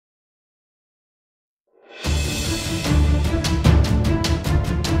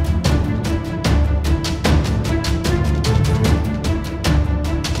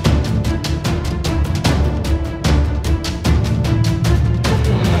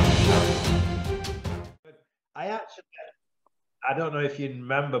I don't know if you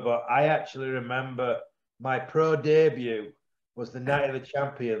remember, but I actually remember my pro debut was the night of the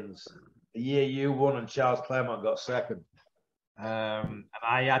champions, the year you won and Charles Claremont got second. And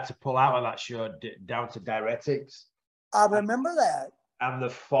I had to pull out of that show down to diuretics. I remember that. And the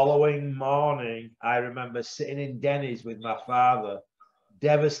following morning, I remember sitting in Denny's with my father,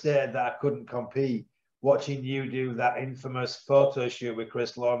 devastated that I couldn't compete, watching you do that infamous photo shoot with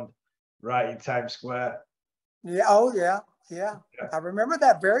Chris Lond right in Times Square. Yeah. Oh, yeah. Yeah. I remember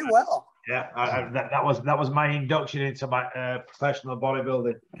that very well. Yeah, that was my induction into my professional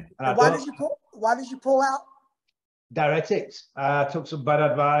bodybuilding. And why did you pull out? Diuretics. I took some bad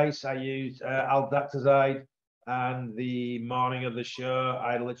advice. I used aldactazide, and the morning of the show,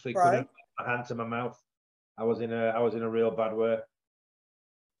 I literally couldn't put my hand to my mouth. I was in a real bad way.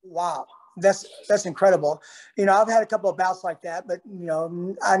 Wow, that's incredible. You know, I've had a couple of bouts like that, but you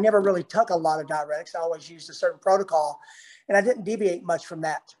know, I never really took a lot of diuretics. I always used a certain protocol, and I didn't deviate much from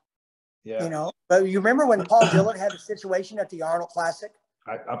that. Yeah. You know, but you remember when Paul Dillard had a situation at the Arnold Classic?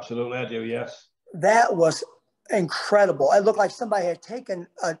 Absolutely, I do. Yes. That was incredible. It looked like somebody had taken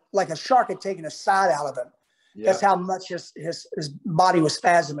like a shark had taken a side out of him. Yeah. That's how much his body was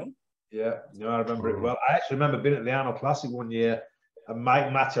spasming. Yeah, no, I remember it well. I actually remember being at the Arnold Classic one year, and Mike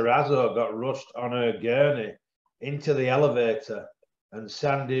Matarazzo got rushed on a gurney into the elevator, and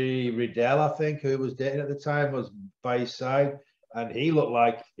Sandy Riddell, I think, who was dating at the time, was by his side, and he looked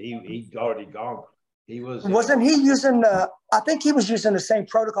like he'd already gone. He was. Wasn't he using? I think he was using the same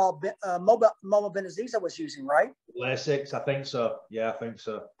protocol Momo Benaziza was using, right? Lasix, I think so. Yeah, I think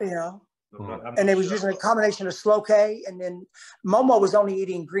so. Yeah. And they was using a combination of slow K, and then Momo was only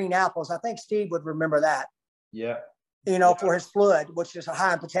eating green apples. I think Steve would remember that. Yeah. You know, for his fluid, which is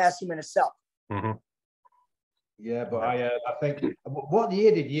high in potassium in itself. Mm-hmm. Yeah, but I think, what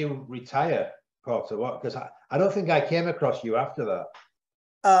year did you retire, Porter? What? Because I don't think I came across you after that.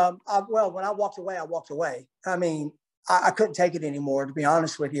 Well, when I walked away, I walked away. I mean, I couldn't take it anymore, to be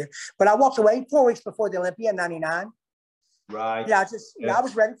honest with you. But I walked away 4 weeks before the Olympia in '99. Right. Yeah, I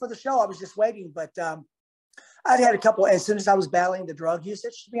was ready for the show. I was just waiting, but I'd had a couple of incidents. I was battling the drug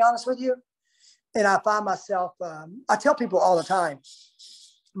usage, to be honest with you. And I find myself, I tell people all the time,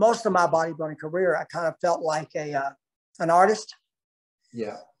 most of my bodybuilding career, I kind of felt like an artist.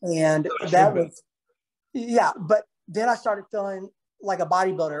 Yeah. And that was, yeah. But then I started feeling like a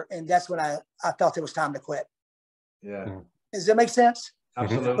bodybuilder, and that's when I felt it was time to quit. Yeah. Does that make sense?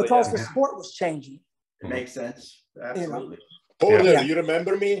 Absolutely. Because the sport was changing. It makes sense. Absolutely. Porter, you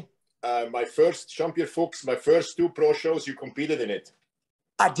remember me? My first Champion Fuchs, my first 2 pro shows, you competed in it.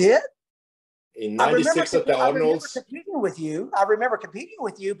 I did? In '96 at the Arnolds. I remember competing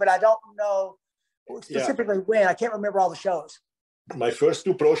with you, but I don't know specifically when. I can't remember all the shows. My first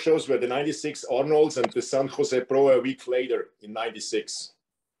 2 pro shows were the '96 Arnolds and the San Jose Pro a week later in '96.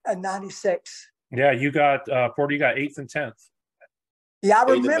 '96. Yeah, you got 40. You got 8th and 10th. Yeah, I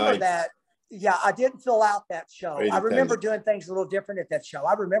remember that. Yeah, I didn't fill out that show. I remember doing things a little different at that show.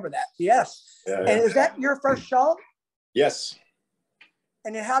 I remember that. Yes. Yeah, and is that your first show? Yes.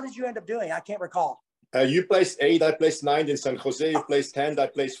 And then how did you end up doing? I can't recall. You placed 8, I placed 9 in San Jose. You placed 10, I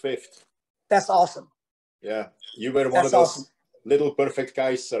placed 5th. That's awesome. Yeah, you were one of those little perfect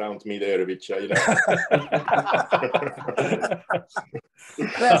guys around me there, which you know.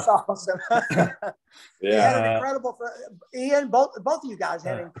 That's awesome. Yeah. You had an incredible. Ian, both of you guys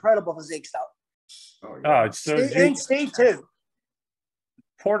had incredible physiques, though. Oh, yeah. And Steve too.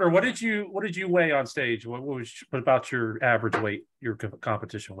 Porter, what did you weigh on stage? What about your average weight, your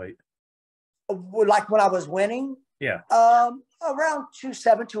competition weight? Like when I was winning? Yeah. Around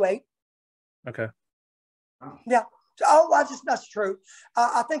 2.7, 2.8. Okay. Yeah. That's true.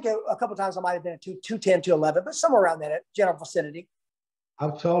 I think a couple of times I might have been at 210, 211, but somewhere around that general vicinity.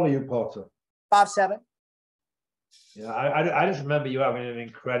 How tall are you, Porter? 5'7". Yeah, I just remember you having an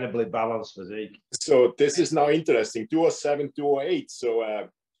incredibly balanced physique. So this is now interesting, 207, 208. So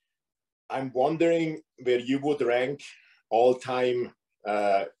I'm wondering where you would rank all-time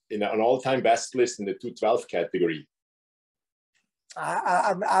in an all-time best list in the 212 category.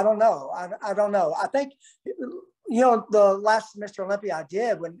 I don't know. I don't know. I think, you know, the last Mr. Olympia I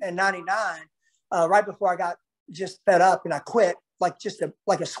did in '99, right before I got just fed up and I quit, like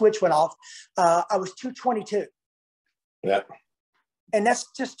a switch went off. I was 222. Yeah. And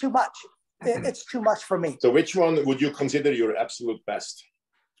that's just too much. It's too much for me. So which one would you consider your absolute best?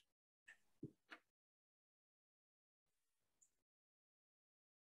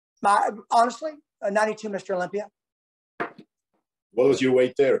 Honestly, 92 Mr. Olympia. What was your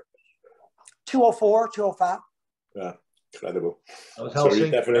weight there? 204, 205. Yeah, incredible. So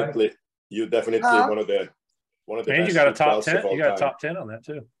you definitely one of the one of the And best you got a 212s top of 10. all You got a time. top 10 on that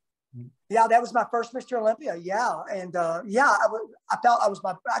too. Yeah, that was my first Mr. Olympia. Yeah. And I felt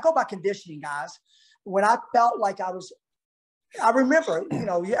I go by conditioning, guys. When I felt like I remember,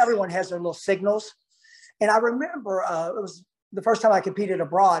 everyone has their little signals. And I remember it was the first time I competed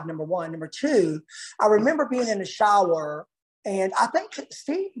abroad, number one. Number two, I remember being in the shower, and I think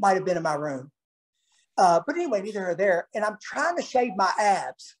Steve might have been in my room. But anyway, neither here nor there. And I'm trying to shave my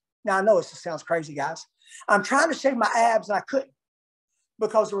abs. Now, I know this sounds crazy, guys. I'm trying to shave my abs, and I couldn't,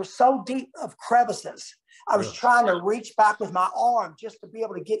 because they were so deep of crevices. I was trying to reach back with my arm just to be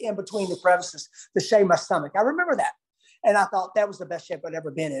able to get in between the crevices to shave my stomach. I remember that. And I thought that was the best shape I'd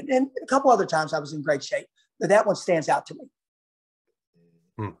ever been in. And a couple other times I was in great shape, but that one stands out to me.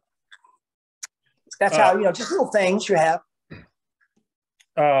 That's how, just little things you have.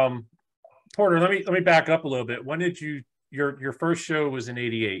 Porter, let me back up a little bit. When did your first show was in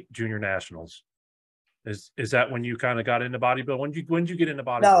 '88, Junior Nationals? Is that when you kind of got into bodybuilding? When did you get into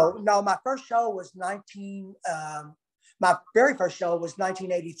bodybuilding? No. My first show was my very first show was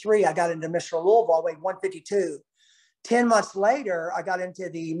 1983. I got into Mr. Louisville. I weighed 152. 10 months later, I got into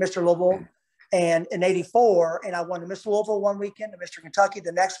the Mr. Louisville, and in '84, and I won the Mr. Louisville one weekend, the Mr. Kentucky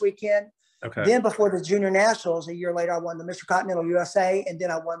the next weekend. Okay. Then before the Junior Nationals, a year later, I won the Mr. Continental USA, and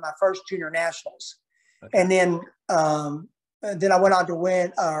then I won my first Junior Nationals. Okay. And then I went on to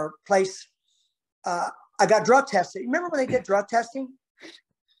win or place. I got drug tested. Remember when they did drug testing?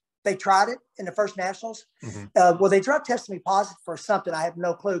 They tried it in the first Nationals. Mm-hmm. Well, they drug tested me positive for something. I have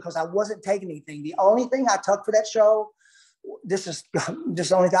no clue because I wasn't taking anything. The only thing I took for that show, this is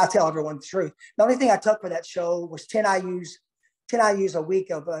the only thing I tell everyone the truth. The only thing I took for that show was 10 IUs a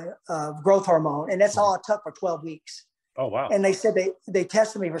week of growth hormone. And that's all I took for 12 weeks. Oh, wow. And they said they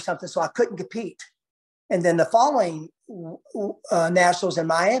tested me for something, so I couldn't compete. And then the following Nationals in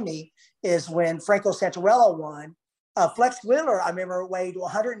Miami is when Franco Santarello won. Flex Wheeler, I remember, weighed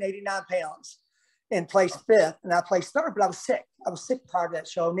 189 pounds and placed fifth, and I placed third, but I was sick. I was sick prior to that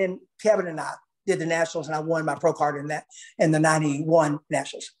show. And then Kevin and I did the Nationals, and I won my pro card in the 91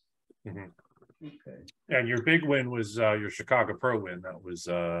 Nationals. Mm-hmm. Okay. And your big win was your Chicago Pro win. That was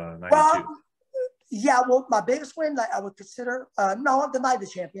 92. Well, my biggest win I would consider, the Night of the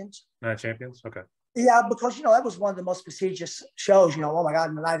Champions. Night of Champions? Okay. Yeah, because, that was one of the most prestigious shows, oh my God,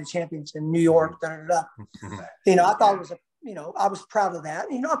 the Night of Champions in New York, I thought it was I was proud of that.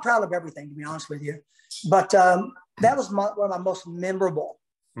 I'm proud of everything, to be honest with you. But that was one of my most memorable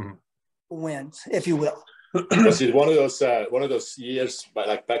wins, if you will. Was it one of those years,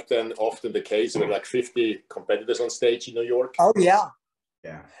 like back then, often the case with like 50 competitors on stage in New York? Oh, yeah.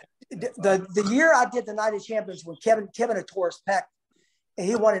 Yeah. The year I did the Night of Champions when Kevin had tore his pec, and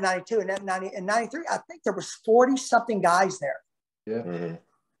he won in 92, and in 93, I think there was 40-something guys there. Yeah. Mm-hmm.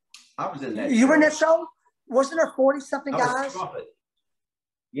 I was in that You show. were in that show? Wasn't there 40-something guys?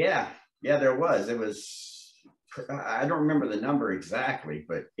 Yeah, there was. It was, I don't remember the number exactly,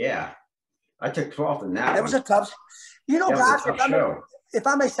 but yeah. I took 12th in that. That was a tough, guys, if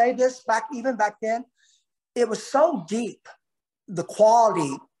I may say this, even back then, it was so deep, the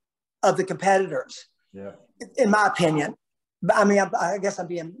quality of the competitors, in my opinion. I mean, I guess I'm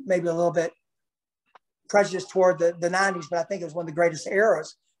being maybe a little bit prejudiced toward the 90s, but I think it was one of the greatest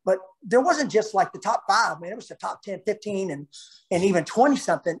eras. But there wasn't just like the top 5, man. It was the top 10, 15, and even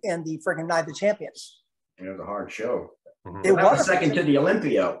 20-something in the freaking Night of the Champions. It was a hard show. Mm-hmm. It was second to the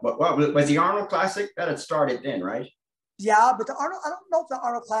Olympia. What was the Arnold Classic? That had started then, right? Yeah, but the Arnold, I don't know if the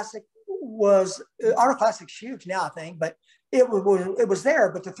Arnold Classic Arnold Classic's huge now, I think, but it was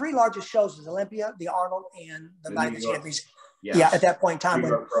there. But the 3 largest shows was Olympia, the Arnold, and the Night of the Champions. Yeah, at that point in time.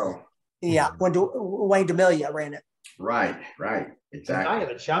 When Wayne DeMilia ran it. Right, exactly. The Night of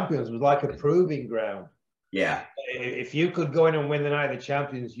the Champions was like a proving ground. Yeah. If you could go in and win the Night of the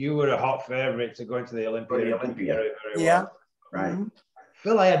Champions, you were a hot favorite to go into the Olympia. Very, very well. Right. Mm-hmm.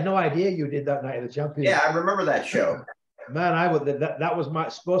 Phil, I had no idea you did that Night of the Champions. Yeah, I remember that show. Man, that was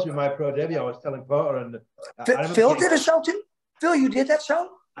supposed to be my pro debut. I was telling Porter, and Phil did a show too. Phil, you did that show?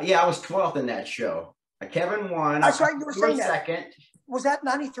 Yeah, I was 12th in that show. Kevin won. That's right. You were saying second. Was that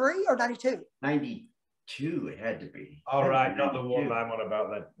 93 or 92? 92. It had to be. All right, not the one I'm on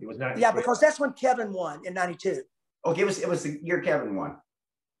about then. It was 93. Yeah, because that's when Kevin won in 92. Okay, it was the year Kevin won.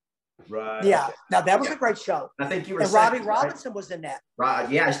 Right. Yeah. Okay. Now that was a great show. I think you were. And Robbie Robinson was in that.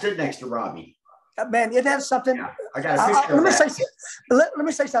 Yeah, I stood next to Robbie. Man, isn't that something? Yeah, I got a picture of that. Let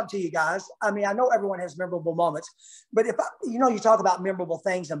me say something to you guys. I mean, I know everyone has memorable moments, but if you talk about memorable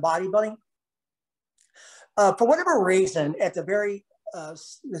things in bodybuilding, for whatever reason, at the very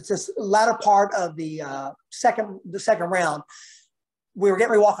latter part of the second round, we were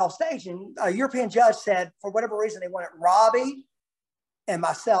getting ready to walk off stage, and a European judge said, for whatever reason, they wanted Robbie and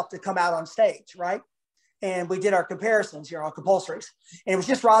myself to come out on stage, right? And we did our comparisons, our compulsories. And it was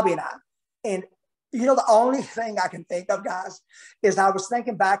just Robbie and I. And, the only thing I can think of, guys, is I was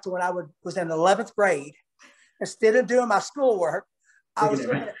thinking back to when I was in the 11th grade. Instead of doing my schoolwork, I was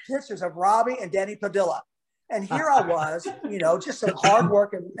looking at pictures of Robbie and Danny Padilla. And here I was, just some hard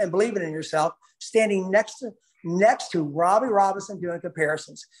work and believing in yourself, standing next to Robbie Robinson doing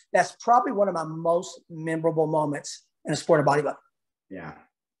comparisons. That's probably one of my most memorable moments in a sport of bodybuilding. Yeah.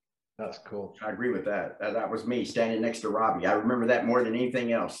 That's cool. I agree with that. That was me standing next to Robbie. I remember that more than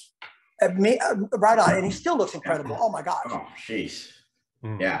anything else. Right on. And he still looks incredible. Oh, my gosh. Oh, jeez.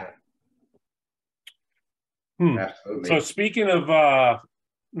 Yeah. Absolutely. So speaking of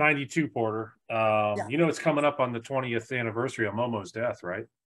 92, Porter, it's coming up on the 20th anniversary of Momo's death, right?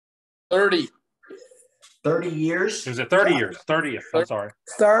 30 years? Is it 30 years? 30th. I'm sorry.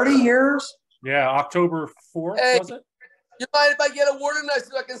 30 years? Yeah, October 4th, was it? You mind if I get a word in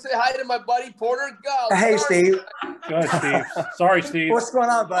so I can say hi to my buddy Porter? Go. Hey, Steve. Go ahead, Steve. Sorry, Steve. What's going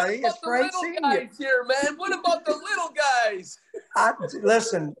on, buddy? It's great seeing you. Here, man. What about the little guys?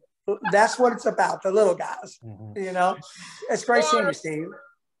 Listen, that's what it's about, the little guys. It's great seeing you, Steve.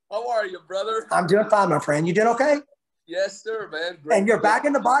 How are you, brother? I'm doing fine, my friend. You doing okay? Yes, sir, man. Great. And you're back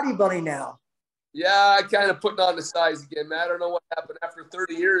in the bodybuilding now. Yeah, I kind of putting on the size again, man. I don't know what happened. After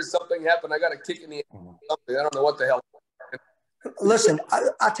 30 years, something happened. I got a kick in the something. I don't know what the hell. Listen,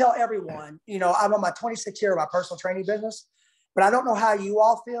 I tell everyone, I'm on my 26th year of my personal training business, but I don't know how you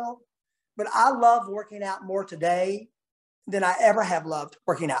all feel, but I love working out more today than I ever have loved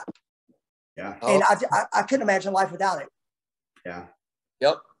working out. Yeah. And I couldn't imagine life without it. Yeah.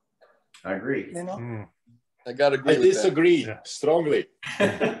 Yep. I agree. I got to agree. I disagree strongly.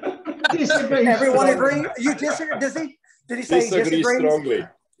 Everyone agree? You disagree? Did he say disagree strongly?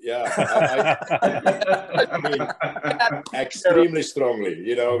 Yeah, I mean, extremely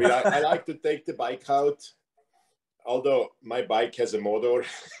strongly. I like to take the bike out, although my bike has a motor.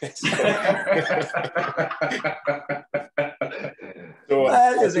 So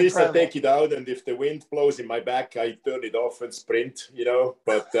at least I take it out, and if the wind blows in my back, I turn it off and sprint.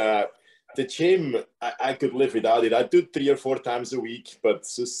 But the gym, I could live without it. I do 3 or 4 times a week, but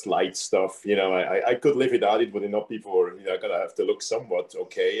it's just light stuff. I could live without it, would it not be for, I gotta have to look somewhat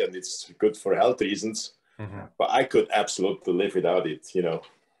okay, and it's good for health reasons. But I could absolutely live without it, Yeah,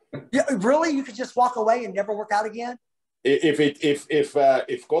 really? You could just walk away and never work out again?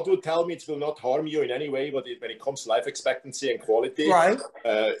 If God would tell me it will not harm you in any way, but when it comes to life expectancy and quality, right?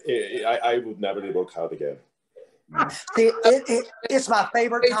 I would never work out again. See, it's my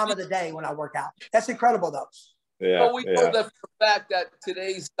favorite time of the day when I work out. That's incredible, though. Yeah, well, we know that for the fact that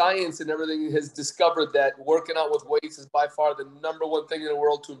today's science and everything has discovered that working out with weights is by far the #1 thing in the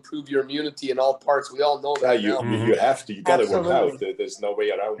world to improve your immunity in all parts. We all know that. You have to. You got to work out. There's no way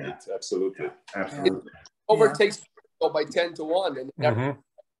around it. Absolutely. Absolutely. It overtakes by 10 to 1, and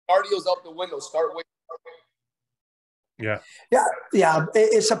cardio's out the window. Start weight. Yeah.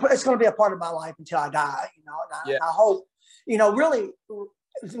 It's going to be a part of my life until I die. And I hope, really,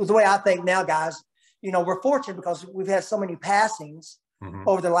 the way I think now, guys, we're fortunate because we've had so many passings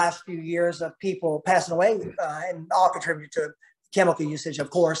over the last few years of people passing away, and all contribute to chemical usage, of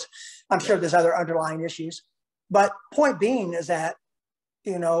course. I'm sure there's other underlying issues, but point being is that,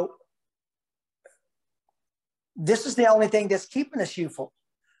 this is the only thing that's keeping us youthful.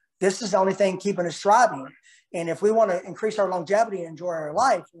 This is the only thing keeping us striving. And if we want to increase our longevity and enjoy our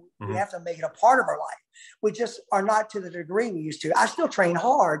life, we have to make it a part of our life. We just are not to the degree we used to. I still train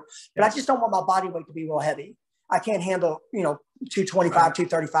hard, but I just don't want my body weight to be real heavy. I can't handle, 225,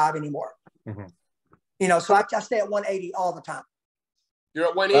 235 anymore. So I stay at 180 all the time. You're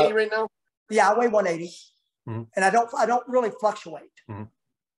at 180 right now? Yeah, I weigh 180. And I don't really fluctuate.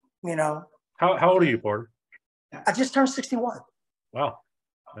 How old are you, Porter? I just turned 61. Wow.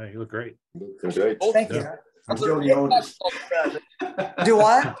 Yeah, you look great. Thank you. I'm still the oldest. Do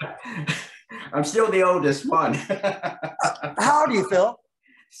what? I'm still the oldest one. How old do you feel?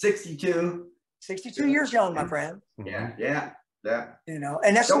 62. 62 years young, my friend. Yeah.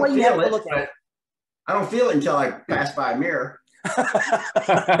 And that's the way you have to look at it. I don't feel it until I pass by a mirror.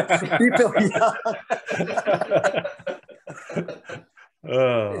 You feel young.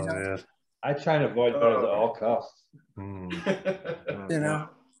 Oh, man. I try and avoid those at all costs.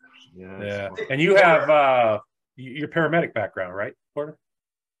 Yeah. And you have your paramedic background, right, Porter?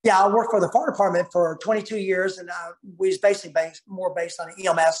 Yeah, I worked for the fire department for 22 years, and we was basically based on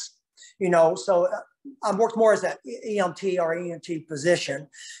EMS, So I worked more as an EMT or EMT position.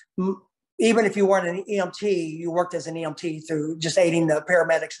 even if you weren't an EMT, you worked as an EMT through just aiding the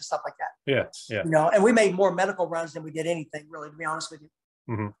paramedics and stuff like that. Yeah, yeah. You know, and we made more medical runs than we did anything, really, to be honest with you.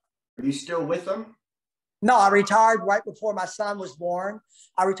 Mm-hmm. Are you still with them? No, I retired right before my son was born.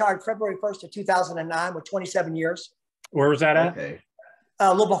 I retired February 1st of 2009 with 27 years. Where was that at? Okay.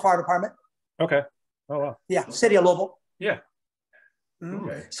 Louisville Fire Department. Okay. Oh, wow. Yeah, city of Louisville. Yeah. Mm-hmm.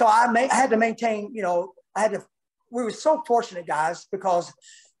 Okay. So I had to maintain, you know, we were so fortunate, guys, because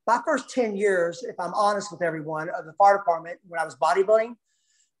my first 10 years, if I'm honest with everyone, of the fire department, when I was bodybuilding,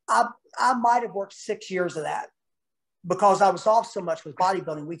 I might have worked 6 years of that because I was off so much with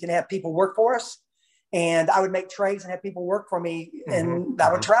bodybuilding. We can have people work for us, and I would make trades and have people work for me, and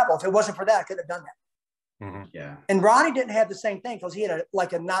I would travel. If it wasn't for that, I couldn't have done that. Mm-hmm. Yeah. And Ronnie didn't have the same thing because he had a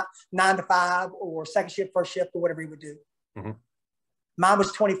 9 to 5 or second shift, first shift, or whatever he would do. Mm-hmm. Mine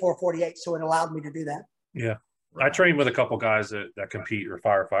was 24/48, so it allowed me to do that. Yeah. I train with a couple guys that compete or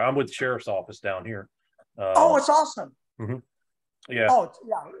firefight. I'm with the sheriff's office down here. Oh, it's awesome. Mm-hmm. Yeah. Oh,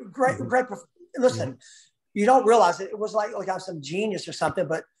 yeah. Great. Listen, you don't realize it. It was like I'm some genius or something,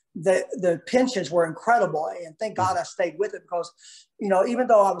 but the pensions were incredible. And thank God I stayed with it because, you know, even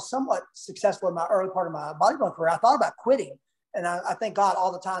though I was somewhat successful in my early part of my bodybuilding career, I thought about quitting. And I thank God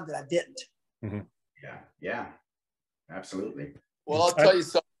all the time that I didn't. Mm-hmm. Yeah. Yeah. Absolutely. Well, I'll tell you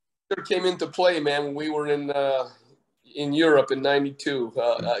something. It came into play, man, when we were in Europe in '92.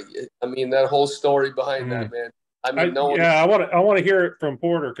 I mean, that whole story behind that, man. I mean, I want to hear it from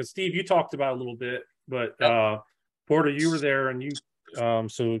Porter because Steve, you talked about it a little bit, but Porter, you were there, and you.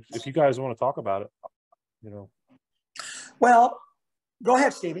 So if you guys want to talk about it, you know. Well, go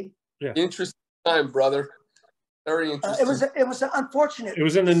ahead, Stevie. Yeah. Interesting time, brother. Very interesting. It was an unfortunate. It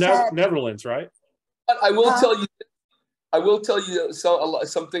was in the Netherlands, right? But I will tell you. I will tell you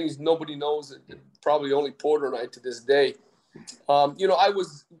some things nobody knows, and probably only Porter and I to this day. You know, I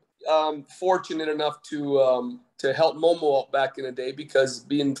was fortunate enough to help Momo out back in the day because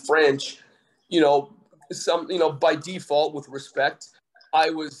being French, you know, by default with respect, I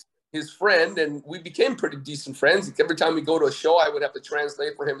was his friend, and we became pretty decent friends. Every time we go to a show, I would have to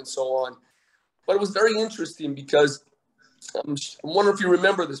translate for him and so on. But it was very interesting because I'm wondering if you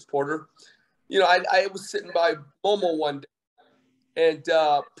remember this, Porter. You know, I was sitting by Momo one day, and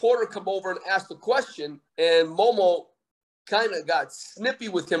Porter come over and asked a question, and Momo kind of got snippy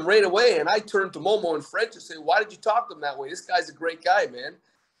with him right away. And I turned to Momo in French and said, "Why did you talk to him that way? This guy's a great guy, man."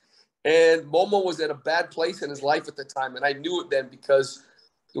 And Momo was at a bad place in his life at the time, and I knew it then because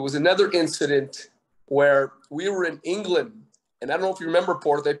there was another incident where we were in England, and I don't know if you remember,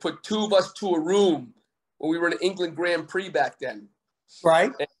 Porter. They put two of us to a room when we were in the England Grand Prix back then,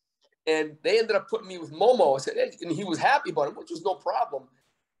 right? And they ended up putting me with Momo. I said, hey, and he was happy about it, which was no problem.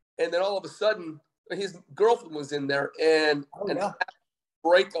 And then all of a sudden, his girlfriend was in there, and a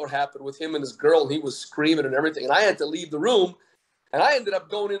breakout happened with him and his girl, and he was screaming and everything. And I had to leave the room, and I ended up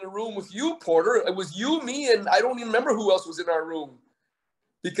going in the room with you, Porter. It was you, me, and I don't even remember who else was in our room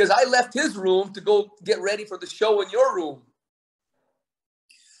because I left his room to go get ready for the show in your room.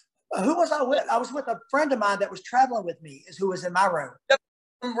 Who was I with? I was with a friend of mine that was traveling with me, who was in my room.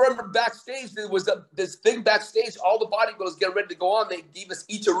 I remember backstage, there was this thing backstage, all the bodybuilders getting ready to go on. They gave us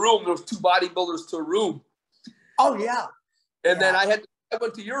each a room. There was 2 bodybuilders to a room. Oh, yeah. And then I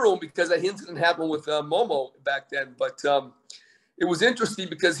went to your room because that incident happened with Momo back then. But it was interesting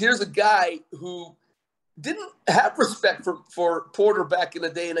because here's a guy who didn't have respect for Porter back in the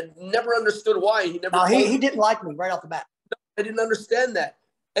day, and I never understood why. He didn't like me right off the bat. I didn't understand that.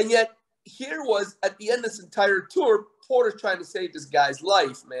 And yet here was, at the end of this entire tour, Porter's trying to save this guy's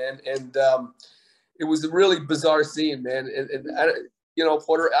life, man. And it was a really bizarre scene, man. And you know,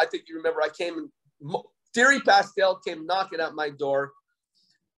 Porter, I think you remember I came in, Theory Pastel came knocking at my door.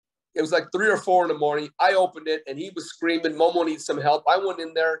 It was like 3 or 4 in the morning. I opened it, and he was screaming, Momo needs some help. I went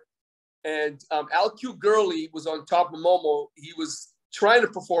in there, and Al-Q Gurley was on top of Momo. He was trying to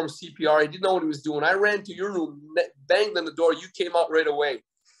perform CPR. He didn't know what he was doing. I ran to your room, banged on the door. You came out right away.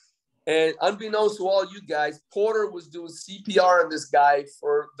 And unbeknownst to all you guys, Porter was doing CPR on this guy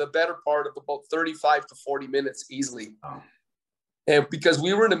for the better part of about 35 to 40 minutes easily. Oh. And because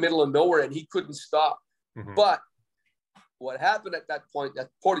we were in the middle of nowhere and he couldn't stop. Mm-hmm. But what happened at that point, that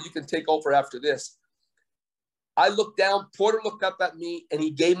Porter, you can take over after this. I looked down, Porter looked up at me, and he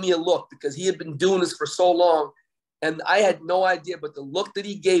gave me a look because he had been doing this for so long. And I had no idea, but the look that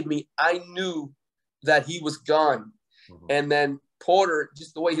he gave me, I knew that he was gone. Mm-hmm. And then Porter,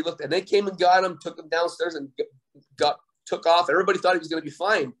 just the way he looked, and they came and got him, took him downstairs, and took off. Everybody thought he was going to be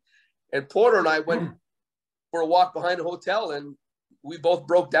fine. And Porter and I went for a walk behind the hotel, and we both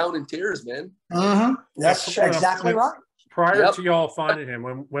broke down in tears, man. Mm-hmm. That's exactly right. Prior to y'all finding him,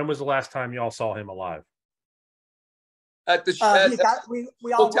 when was the last time y'all saw him alive? At the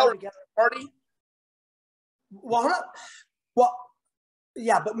we all were together. Party. Well,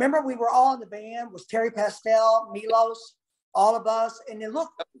 yeah, but remember we were all in the band. Was Terry Pastel, Milos, all of us, and then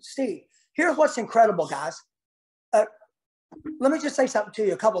look, Steve. Here's what's incredible, guys. Let me just say something to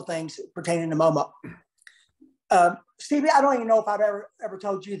you. A couple of things pertaining to Momo. Stevie, I don't even know if I've ever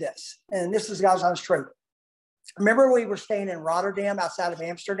told you this, and this is God's honest truth. Remember we were staying in Rotterdam outside of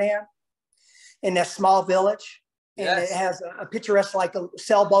Amsterdam in that small village, and it has a picturesque like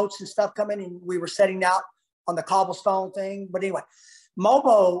sailboats and stuff coming, and we were setting out on the cobblestone thing. But anyway,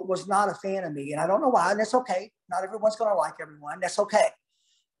 Momo was not a fan of me, and I don't know why, and that's okay. Not everyone's going to like everyone. That's okay.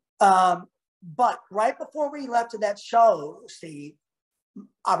 But right before we left to that show, Steve,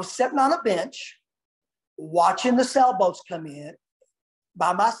 I was sitting on a bench watching the sailboats come in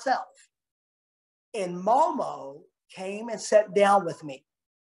by myself. And Momo came and sat down with me.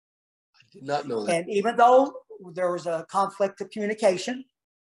 I did not know that. And even though there was a conflict of communication,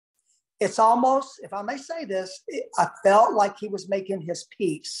 it's almost, if I may say this, I felt like he was making his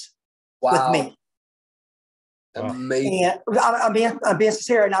peace with me. Amazing. And I'm being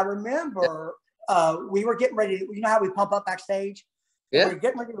sincere. And I remember we were getting ready, you know how we pump up backstage? Yeah. We were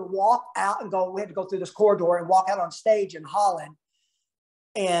getting ready to walk out and go, we had to go through this corridor and walk out on stage in Holland.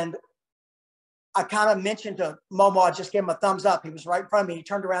 And I kind of mentioned to Momo, I just gave him a thumbs up. He was right in front of me. He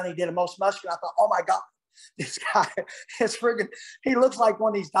turned around and he did a most muscular. I thought, oh my God, this guy is friggin', he looks like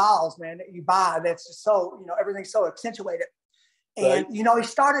one of these dolls, man, that you buy. That's just so, you know, everything's so accentuated. And, you know, he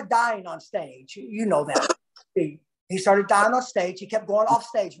started dying on stage. You know that. He started dying on stage. He kept going off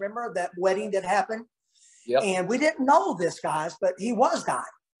stage. Remember that wedding that happened? Yep. And we didn't know this, guys, but he was dying.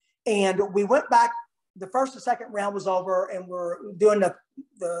 And we went back. The first and second round was over, and we're doing the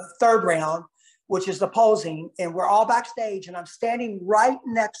third round, which is the posing. And we're all backstage, and I'm standing right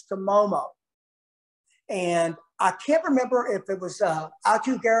next to Momo. And I can't remember if it was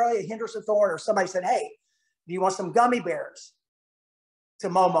IQ Gary, Henderson Thorne, or somebody said, hey, do you want some gummy bears? To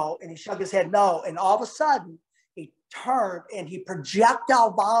Momo, and he shook his head no. And all of a sudden, he turned and he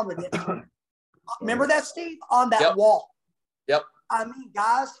projectile vomited. Remember that, Steve? On that wall. Yep. I mean,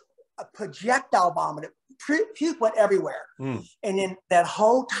 guys, a projectile vomited. Puke went everywhere. And then that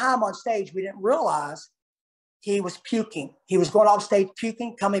whole time on stage, we didn't realize he was puking. He was going off stage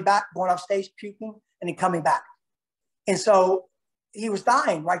puking, coming back, going off stage puking, and then coming back. And so he was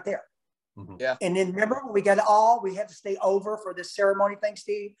dying right there. Yeah. And then remember when we had to stay over for this ceremony thing,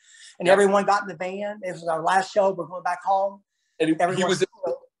 Steve, and everyone got in the van. It was our last show. We're going back home. And he was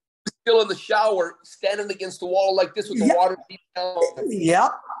still in the shower, standing against the wall like this with the water beating down.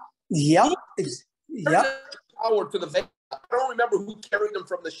 Yep. Shower to the van. I don't remember who carried him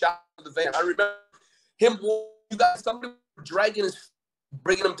from the shower to the van. I remember him. You guys, somebody dragging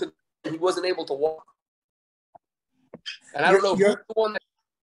bringing him to. He wasn't able to walk. And I don't know who's the one that.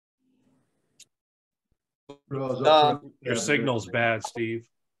 Your signal's bad, Steve.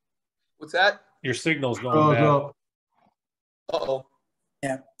 What's that? Your signal's going bad. Uh-oh.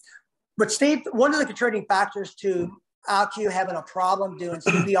 Yeah. But Steve, one of the contributing factors to IQ having a problem doing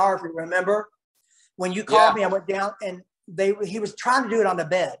CPR, if you remember, when you called me, I went down and he was trying to do it on the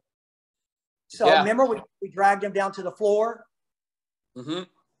bed. So remember we dragged him down to the floor. Mm-hmm.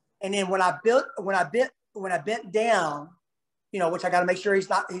 And then when I bent down, you know, which I got to make sure he's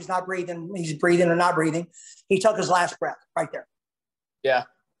not breathing. He's breathing or not breathing. He took his last breath right there. Yeah.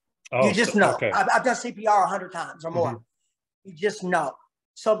 Oh, you just know. Okay. I've done CPR 100 times or more. You just know.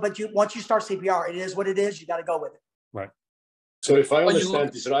 So, but once you start CPR, it is what it is. You got to go with it. Right. So if I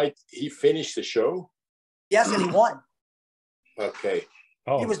understand this right, he finished the show? Yes, and he won. Okay.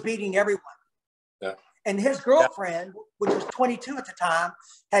 Oh. He was beating everyone. Yeah. And his girlfriend, which was 22 at the time,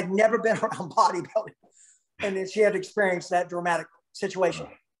 had never been around bodybuilding. And then she had experienced that dramatic situation.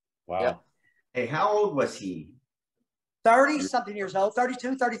 Wow. Yeah. Hey, how old was he? 30-something years old,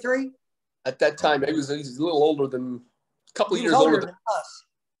 32, 33. At that time, he's a little older than a couple of years older older than us.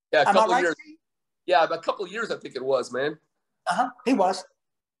 Yeah, a Am couple I of right, years. Steve? Yeah, about a couple of years, I think it was, man. He was.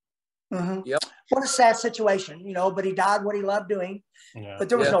 Yep. What a sad situation, you know, but he died what he loved doing. Yeah. But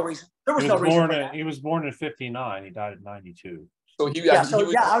there was no reason. There was no reason for that. He was born in 59. He died in 92. So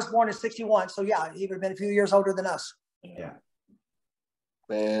I was born in 61. So yeah, he would have been a few years older than us. Yeah.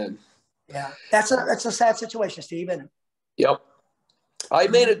 Man. Yeah. That's a sad situation, Steve, isn't it? Yep. I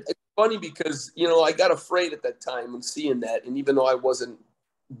made it funny because, you know, I got afraid at that time when seeing that. And even though I wasn't,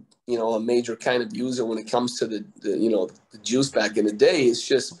 you know, a major kind of user when it comes to the juice back in the day, it's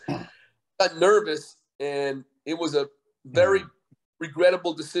just I got nervous, and it was a very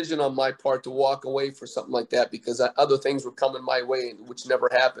regrettable decision on my part to walk away for something like that, because other things were coming my way, which never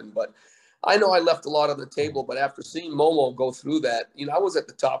happened. But I know I left a lot on the table, but after seeing Momo go through that, you know, I was at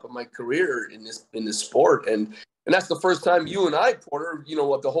the top of my career in this sport. And that's the first time you and I, Porter, you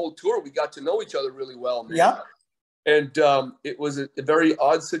know, of the whole tour, we got to know each other really well, man. Yeah. And it was a very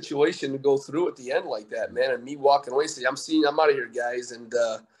odd situation to go through at the end like that, man. And me walking away, saying, I'm out of here, guys. And,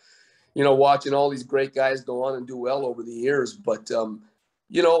 you know, watching all these great guys go on and do well over the years. But,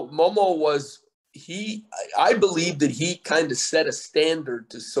 you know, Momo was, I believe that he kind of set a standard,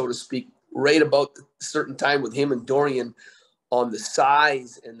 to, so to speak, right about a certain time with him and Dorian on the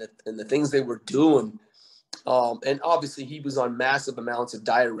size and the things they were doing. And obviously he was on massive amounts of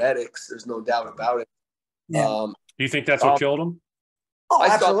diuretics. There's no doubt about it. Yeah. Do you think that's what killed him? Oh,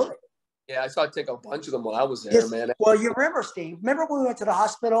 absolutely. I saw it take a bunch of them while I was there, man. Well, you remember, Steve, when we went to the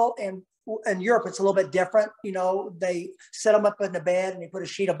hospital, and in Europe, it's a little bit different. You know, they set them up in the bed and they put a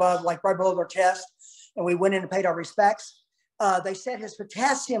sheet above, like right below their chest. And we went in and paid our respects. They said his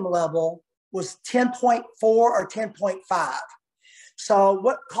potassium level was 10.4 or 10.5. So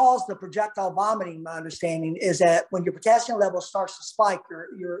what caused the projectile vomiting, my understanding, is that when your potassium level starts to spike,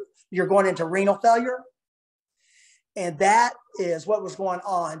 you're going into renal failure. And that is what was going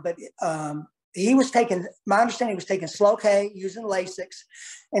on. But he was taking, my understanding, was taking slow K, using Lasix.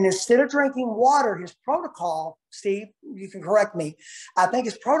 And instead of drinking water, his protocol, Steve, you can correct me, I think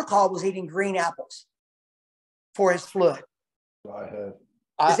his protocol was eating green apples for his fluid. I heard.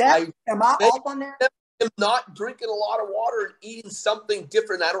 Am I off on that? Him not drinking a lot of water and eating something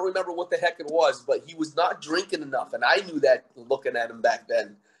different. I don't remember what the heck it was, but he was not drinking enough. And I knew that looking at him back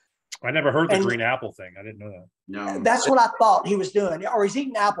then. I never heard the green apple thing. I didn't know that. No, that's what I thought he was doing, or he's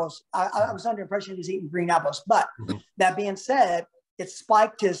eating apples. I was under the impression he was eating green apples. But that being said, it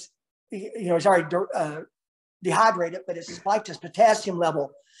spiked his, you know, he's already dehydrated, but it spiked his potassium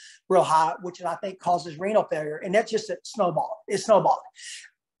level real high, which I think causes renal failure. And that's just a snowball. It snowballed.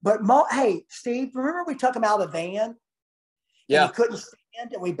 But hey, Steve, remember we took him out of the van? Yeah. And he couldn't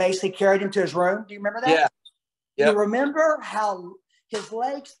stand, and we basically carried him to his room. Do you remember that? Yeah. You remember how his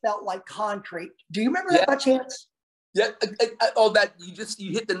legs felt like concrete? Do you remember that by chance? Yeah.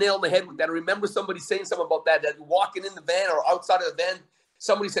 You hit the nail on the head with that. I remember somebody saying something about that walking in the van or outside of the van,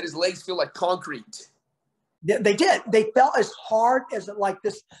 somebody said his legs feel like concrete. They did. They felt as hard as like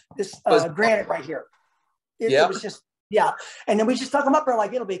this granite right here. It was just, yeah. And then we just took him up there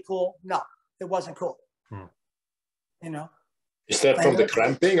like, it'll be cool. No, it wasn't cool. You know? Is that from the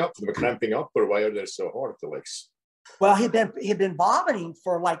cramping up, or why are they so hard, the legs? Well, he'd been vomiting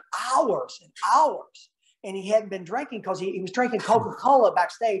for like hours and hours, and he hadn't been drinking because he was drinking Coca-Cola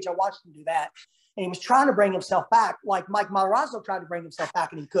backstage. I watched him do that, and he was trying to bring himself back, like Mike Matarazzo tried to bring himself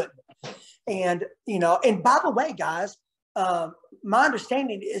back, and he couldn't. And you know, and by the way, guys, my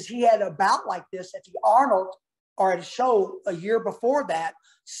understanding is he had a bout like this at the Arnold or at a show a year before that,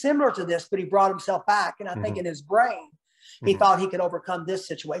 similar to this, but he brought himself back, and I think in his brain, he thought he could overcome this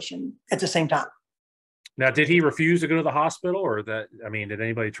situation at the same time. Now, did he refuse to go to the hospital, or did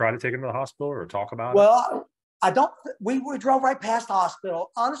anybody try to take him to the hospital or talk about it? Well, we drove right past the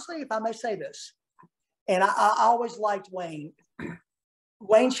hospital. Honestly, if I may say this, and I always liked Wayne.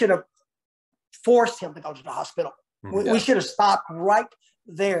 Wayne should have forced him to go to the hospital. We should have stopped right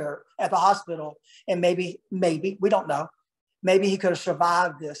there at the hospital, and maybe, we don't know. Maybe he could have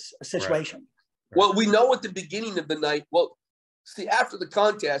survived this situation. Right. Well, we know at the beginning of the night, see, after the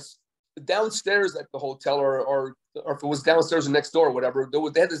contest, downstairs at the hotel or if it was downstairs or next door or whatever,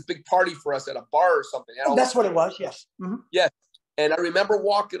 they had this big party for us at a bar or something. That's what it was, yes. Yes. And I remember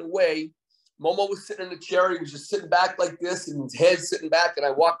walking away. Momo was sitting in a chair. He was just sitting back like this, and his head sitting back. And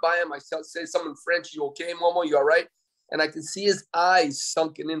I walked by him. I say something in French. You okay, Momo? You all right? And I could see his eyes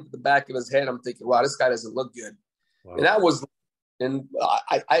sunken into the back of his head. I'm thinking, wow, this guy doesn't look good. Wow. And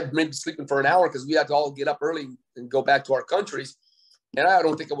I've been sleeping for an hour because we had to all get up early and go back to our countries. And I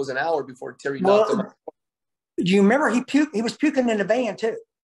don't think it was an hour before Terry knocked him. Do you remember he was puking in the van too?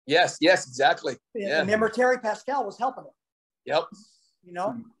 Yes, exactly. Yeah. Remember Terry Pascal was helping him. Yep. You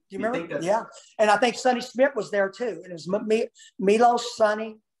know, do you remember? Yeah. And I think Sonny Smith was there too. And it was Milo,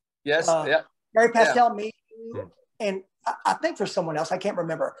 Sonny. Yes. Terry Pascal, me, and I think there's someone else. I can't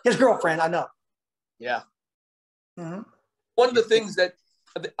remember. His girlfriend, I know. Yeah. One of the things that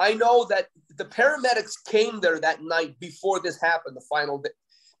I know that the paramedics came there that night before this happened, the final day.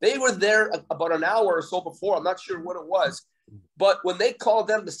 They were there about an hour or so before. I'm not sure what it was. But when they called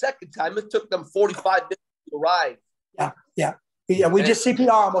them the second time, it took them 45 minutes to arrive. Yeah. We just CPR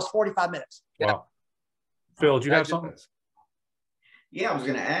almost 45 minutes. Wow. Phil, do you have something? Yeah, I was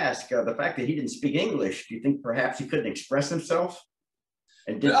going to ask, the fact that he didn't speak English, do you think perhaps he couldn't express himself?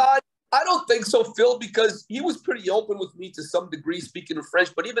 And I don't think so, Phil, because he was pretty open with me to some degree, speaking in French.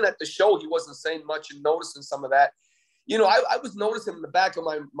 But even at the show, he wasn't saying much and noticing some of that. You know, I was noticing in the back of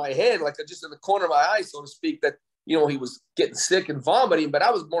my head, like just in the corner of my eye, so to speak, that, you know, he was getting sick and vomiting. But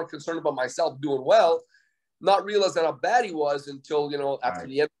I was more concerned about myself doing well, not realizing how bad he was until, you know, after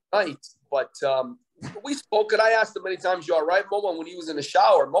the end of the night. But we spoke, and I asked him many times, "You all right, Momo?" When he was in the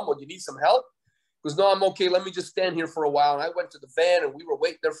shower, "Momo, do you need some help?" He goes, "No, I'm okay. Let me just stand here for a while." And I went to the van, and we were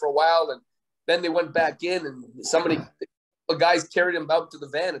waiting there for a while. And then they went back in, and the guys carried him out to the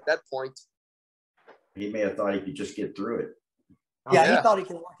van at that point. He may have thought he could just get through it. Yeah, he thought he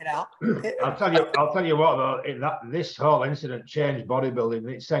could work it out. I'll tell you what though, this whole incident changed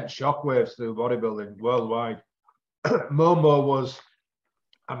bodybuilding. It sent shockwaves through bodybuilding worldwide. Momo was,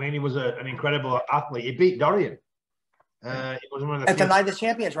 I mean, he was an incredible athlete. He beat Dorian. He was one of the at the Night of the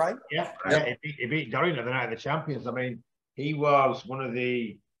Champions, right? Yeah, he beat Dorian at the Night of the Champions. I mean, he was one of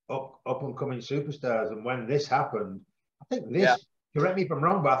the up and coming superstars. And when this happened, I think this, correct me if I'm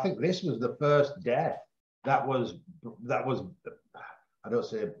wrong, but I think this was the first death that was I don't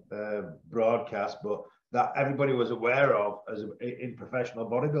say broadcast, but that everybody was aware of as in professional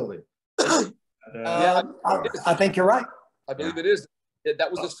bodybuilding. And, I think you're right. I believe it is.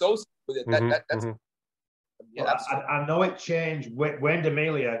 That was associated with it. That's yeah. I know it changed. Wayne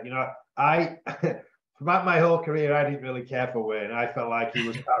D'Amelia, you know, throughout my whole career, I didn't really care for Wayne. I felt like he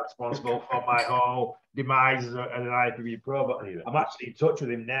was responsible for my whole demise as an IFBB pro. But I'm actually in touch with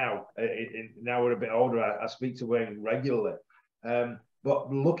him now. Now we're a bit older. I speak to Wayne regularly.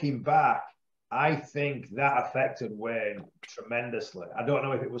 But looking back, I think that affected Wayne tremendously. I don't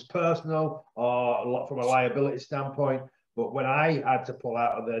know if it was personal or a lot from a liability standpoint. But when I had to pull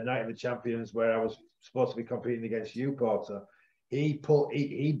out of the Night of the Champions, where I was supposed to be competing against you, Porter, he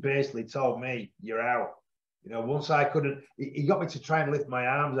basically told me, "You're out." You know, once I couldn't, he got me to try and lift my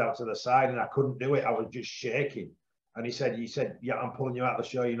arms out to the side, and I couldn't do it. I was just shaking. And he said, "Yeah, I'm pulling you out of the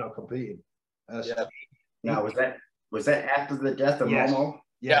show. You're not competing." Now, was that after the death of Momo?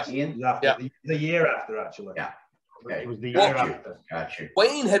 Yes, Ian? The year after, actually. Yeah. Okay. It was the year after. Gotcha.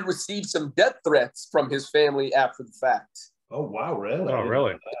 Wayne had received some death threats from his family after the fact. Oh, wow, really? Oh,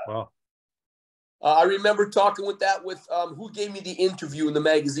 really? Wow. I remember talking with who gave me the interview in the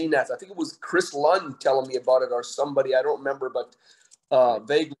magazine after. I think it was Chris Lund telling me about it, or somebody, I don't remember, but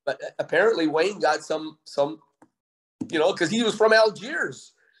vaguely. But apparently Wayne got some, you know, because he was from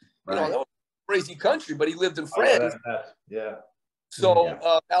Algiers. You know, that was a crazy country, but he lived in France.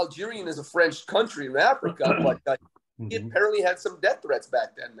 So Algerian is a French country in Africa, but he apparently had some death threats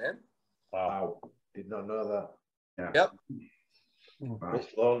back then, man. Wow. Did not know that. Yeah. Yep. Wow. Chris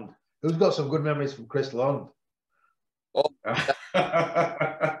Lund. Who's got some good memories from Chris Lund? Oh.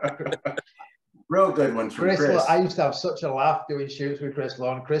 Real good ones from Chris. I used to have such a laugh doing shoots with Chris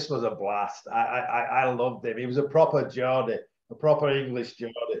Lund. Chris was a blast. I loved him. He was a proper Geordie, a proper English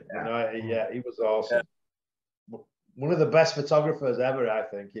Geordie. Yeah. You know, he was awesome. Yeah. One of the best photographers ever, I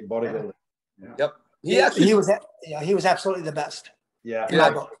think, in bodybuilding. Yeah. Yep. He was absolutely the best. Yeah.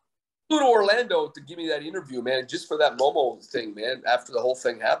 Flew to Orlando to give me that interview, man, just for that Momo thing, man. After the whole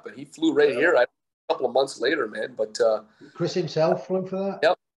thing happened, he flew right here a couple of months later, man. But Chris himself flew for that.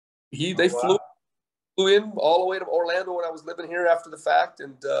 Yep, they flew in all the way to Orlando when I was living here after the fact,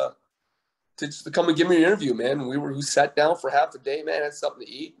 and to just to come and give me an interview, man. We sat down for half a day, man, had something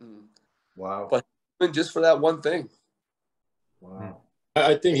to eat, and but just for that one thing. Wow.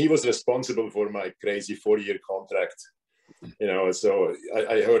 I think he was responsible for my crazy 4-year contract. You know, so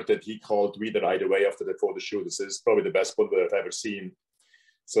I heard that he called me right away before the show. This is probably the best bodybuilder I've ever seen.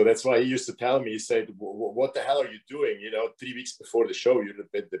 So that's why he used to tell me, he said, "What the hell are you doing? You know, 3 weeks before the show, you're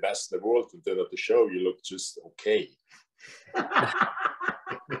the best in the world. And then at the show, you look just okay."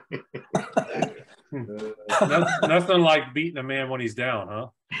 Nothing like beating a man when he's down, huh?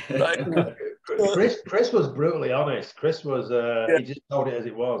 Right. Chris was brutally honest. Chris was, he just told it as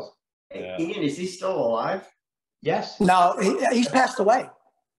it was. Hey, Ian, is he still alive? Yes. No, he's passed away.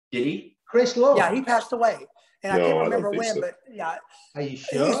 Did he? Chris Lowe? Yeah, he passed away. And I can't remember when, but yeah. Are you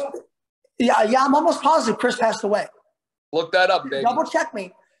sure? Yeah, I'm almost positive Chris passed away. Look that up, baby. Double check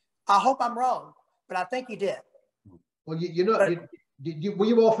me. I hope I'm wrong, but I think he did. Well, you know, were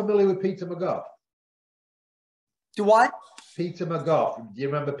you all familiar with Peter McGough? Do what? Peter McGough. Do you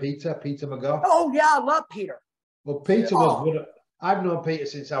remember Peter? Peter McGough? Oh, yeah, I love Peter. Well, Peter was one of, I've known Peter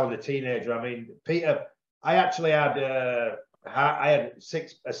since I was a teenager. I mean, Peter, I actually had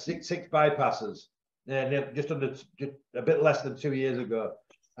six bypasses, just a bit less than 2 years ago.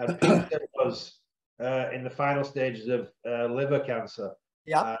 And Peter was in the final stages of liver cancer.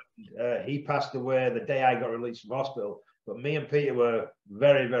 Yeah. He passed away the day I got released from hospital. but me and Peter were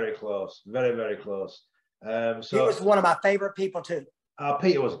very, very close, very, very close. So he was one of my favorite people too.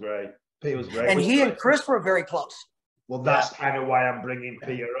 Peter was great. Peter was great. And he and Chris were very close. Well, that's kind of why I'm bringing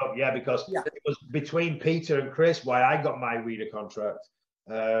Peter up. Yeah, because it was between Peter and Chris why I got my reader contract.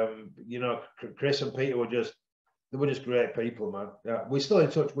 You know, Chris and Peter were just great people, man. Yeah, we're still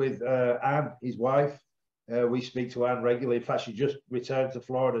in touch with Anne, his wife. We speak to Anne regularly. In fact, she just returned to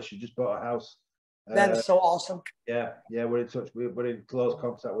Florida. She just bought a house. That is so awesome. Yeah, we're in touch. We're in close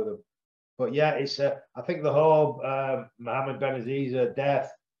contact with them. But yeah, it's I think the whole Mohammed Benaziza death,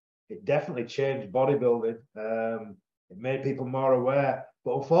 it definitely changed bodybuilding. It made people more aware.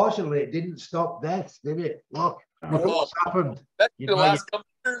 But unfortunately, it didn't stop deaths, did it? Look at what's happened. You know, the last couple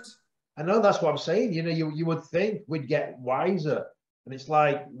of years. I know, that's what I'm saying. You know, you would think we'd get wiser, and it's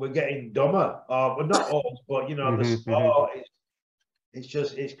like we're getting dumber. We're not old, but you know, the sport.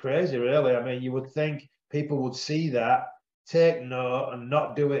 It's crazy, really. I mean, you would think people would see that, take note, and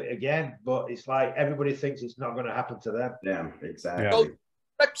not do it again. But it's like everybody thinks it's not going to happen to them. Yeah, exactly.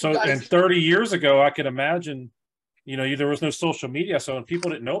 Yeah. So, and 30 years ago, I could imagine, you know, there was no social media, so and people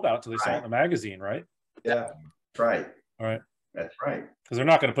didn't know about it until they saw it in the magazine, right? Yeah, that's right. All right, that's right. Because they're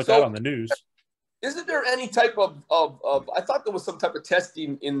not going to put that on the news. Isn't there any type of I thought there was some type of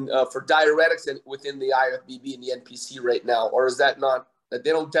testing in for diuretics within the IFBB and the NPC right now, or is that not?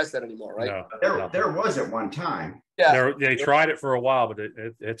 They don't test that anymore, right? No, there was at one time. Yeah, they tried it for a while, but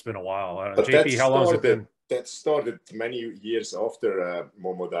it's been a while. But JP, how long has it been? That started many years after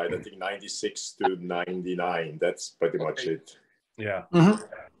Momo died. I think 96 to 99. That's pretty much it. Yeah.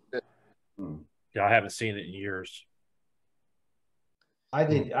 Mm-hmm. Yeah, I haven't seen it in years. I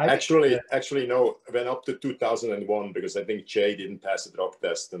did. Actually, no. I went up to 2001 because I think Jay didn't pass the drug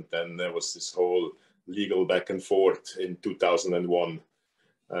test, and then there was this whole legal back and forth in 2001,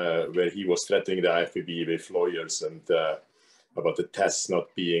 where he was threatening the IFBB with lawyers and about the tests not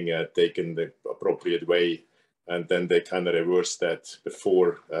being taken the appropriate way, and then they kind of reversed that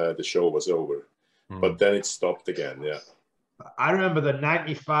before the show was over. But then it stopped again. Yeah. I remember the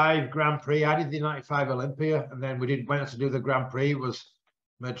 95 Grand Prix. I did the 95 Olympia, and then went to do the Grand Prix. It was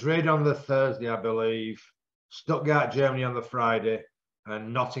Madrid on the Thursday, I believe, Stuttgart, Germany on the Friday,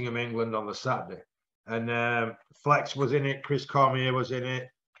 and Nottingham, England on the Saturday. And Flex was in it, Chris Cormier was in it,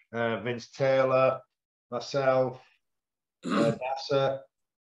 Vince Taylor, myself, NASA.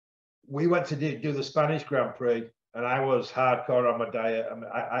 We went to do the Spanish Grand Prix, and I was hardcore on my diet. I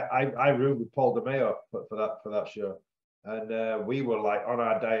mean, I roomed with Paul De Mayo for that show. And we were like on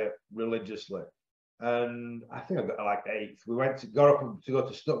our diet religiously, and I think I got like 8th. We got up to go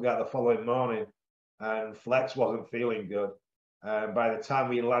to Stuttgart the following morning, and Flex wasn't feeling good. By the time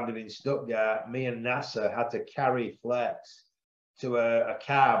we landed in Stuttgart, me and NASA had to carry Flex to a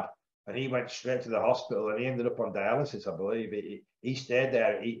cab, and he went straight to the hospital, and he ended up on dialysis, I believe. He stayed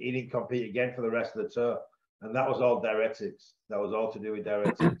there. He didn't compete again for the rest of the tour, and that was all diuretics. That was all to do with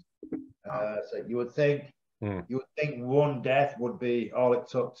diuretics. So you would think. You would think one death would be all it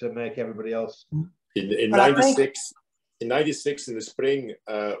took to make everybody else. In 96, in the spring,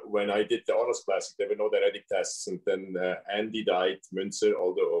 when I did the Honors Classic, there were no diuretic tests, and then Andy died, Münzer,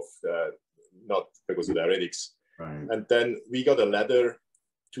 although not because of diuretics. Right. And then we got a letter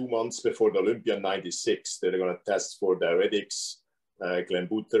 2 months before the Olympia in 96. They're going to test for diuretics,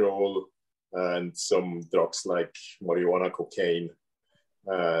 glenbuterol, and some drugs like marijuana, cocaine,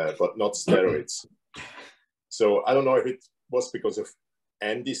 but not steroids. So I don't know if it was because of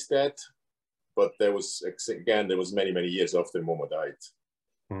Andy's death, but there was many, many years after Momo died.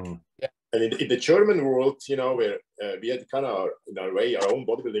 Yeah. And in the German world, you know, where we had kind of, in a way, our own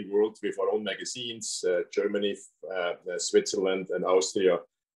bodybuilding world with our own magazines, Germany, Switzerland, and Austria.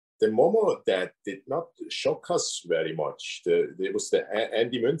 The Momo death did not shock us very much. It was the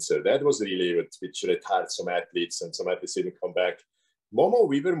Andy Münzer. That was really which retired some athletes, and some athletes didn't come back. Momo,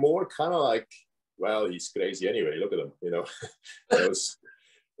 we were more kind of like, well, he's crazy anyway. Look at him, you know.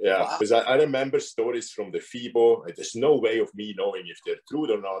 Because I remember stories from the FIBO. There's no way of me knowing if they're true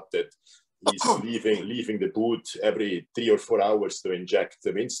or not, that he's leaving the booth every 3 or 4 hours to inject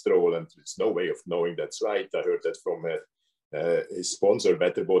the Winstrol, and there's no way of knowing that's right. I heard that from his sponsor,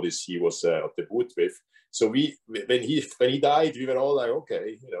 Better Bodies, he was at the booth with. So when he died, we were all like,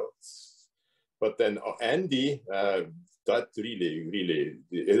 okay, you know. But then Andy, that really,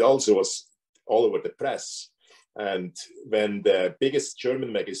 it also was all over the press. And when the biggest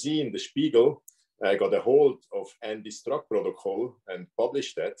German magazine, the Spiegel, got a hold of Andy's drug protocol and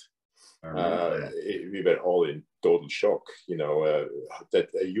published that, we were all in total shock, you know, that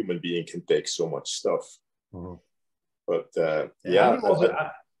a human being can take so much stuff. Mm-hmm. But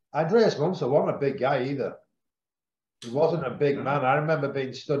Andreas Münzer wasn't a big guy either. He wasn't a big man. I remember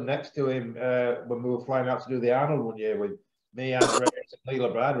being stood next to him when we were flying out to do the Arnold one year with me, Andreas, and Neil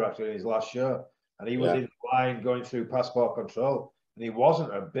O'Brien actually in his last show. And he was in line going through passport control. And he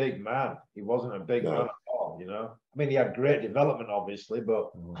wasn't a big man. He wasn't a big man at all, you know. I mean, he had great development, obviously,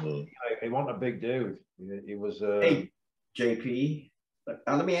 but he wasn't a big dude. He was... Hey, JP,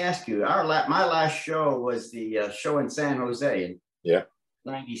 let me ask you. My last show was the show in San Jose in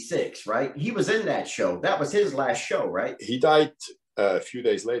 96, right? He was in that show. That was his last show, right? He died a few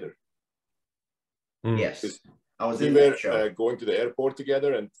days later. Yes. I was in that show. Going to the airport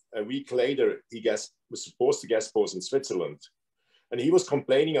together, and a week later, he was supposed to guest post in Switzerland. And he was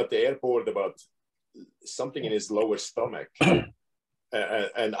complaining at the airport about something in his lower stomach.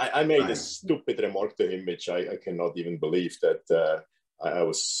 And I made a stupid remark to him, which I cannot even believe that I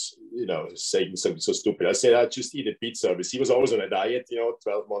was, you know, saying something so stupid. I said, I just eat a pizza. Because he was always on a diet, you know,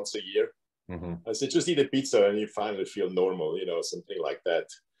 12 months a year. I said, just eat a pizza and you finally feel normal, you know, something like that.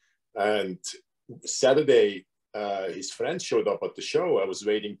 And Saturday, his friend showed up at the show. I was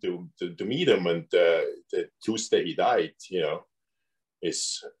waiting to meet him, and the Tuesday he died, you know.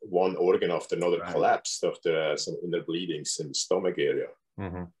 His one organ after another collapsed after some inner bleedings in the stomach area.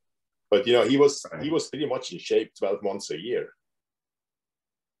 But, you know, he was pretty much in shape 12 months a year.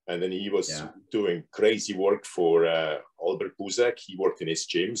 And then he was doing crazy work for Albert Buzek. He worked in his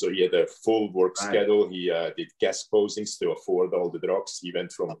gym, so he had a full work schedule. He did guest postings to afford all the drugs. He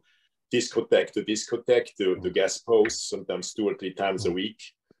went from discotheque to discotheque to guest posts, sometimes 2 or 3 times a week.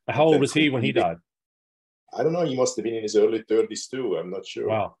 How old was he when he died? I don't know. He must have been in his early 30s too. I'm not sure.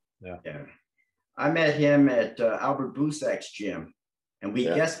 Wow. Yeah. I met him at Albert Buzek's gym, and we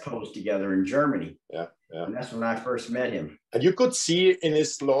guest posed together in Germany. And that's when I first met him. And you could see in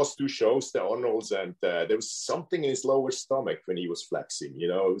his last 2 shows, the Arnolds, and there was something in his lower stomach when he was flexing. You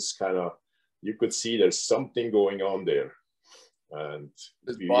know, it was kind of, you could see there's something going on there. And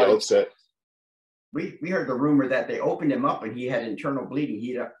we heard the rumor that they opened him up and he had internal bleeding.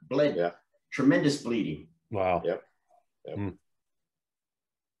 He had bled tremendous bleeding. Wow.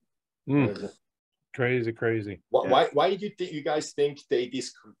 Crazy. Why do you guys think they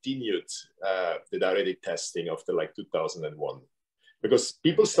discontinued the diuretic testing after like 2001? Because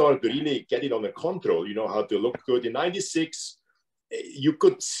people started to really get it under control, you know, how to look good. In 96, you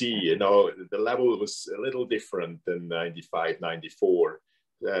could see, you know, the level was a little different than 95, 94.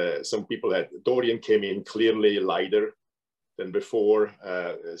 Some people Dorian came in clearly lighter than before.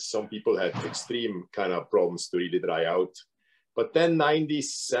 Some people had extreme kind of problems to really dry out. But then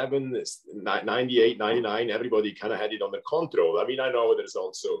 97, 98, 99, everybody kind of had it under control. I mean, I know there's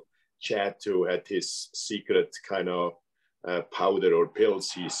also Chad who had his secret kind of powder or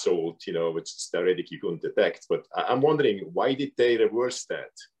pills he sold, you know, which is diuretic you couldn't detect. But I'm wondering, why did they reverse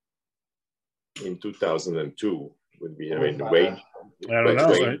that in 2002? Would be, I mean, wait. I don't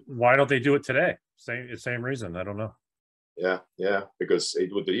know. Why don't they do it today? Same reason. I don't know. Yeah, because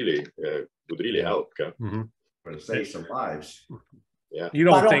it would really help. To save some lives. Yeah. You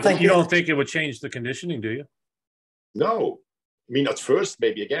don't think it would change the conditioning, do you? No. I mean, at first,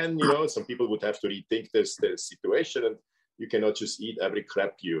 maybe again, you know, some people would have to rethink the situation, and you cannot just eat every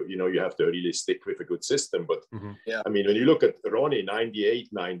crap you have to really stick with a good system. But I mean, when you look at Ronnie, 98,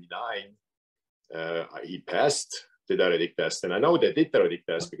 99, he passed the diuretic test. And I know they did diuretic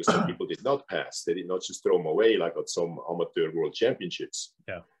test because some people did not pass. They did not just throw him away like at some amateur world championships.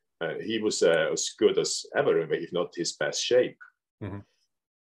 Yeah. He was as good as ever, if not his best shape.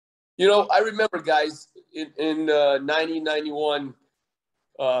 You know, I remember, guys, in 90, 91,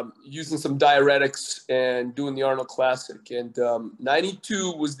 using some diuretics and doing the Arnold Classic. And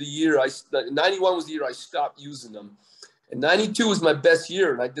 92 was the year 91 was the year I stopped using them. And 92 was my best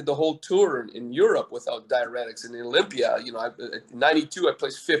year. And I did the whole tour in Europe without diuretics. And in Olympia, you know, in 92, I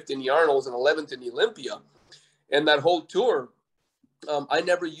placed 5th in the Arnolds and 11th in the Olympia. And that whole tour, I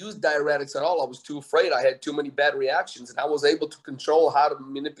never used diuretics at all. I was too afraid. I had too many bad reactions, and I was able to control how to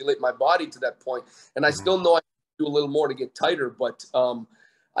manipulate my body to that point. And I still know I can do a little more to get tighter, but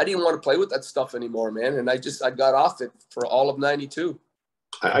I didn't want to play with that stuff anymore, man. And I got off it for all of 92.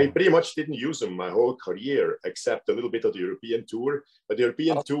 I pretty much didn't use them my whole career, except a little bit of the European tour. But the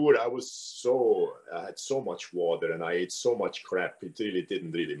European tour, I had so much water and I ate so much crap. It really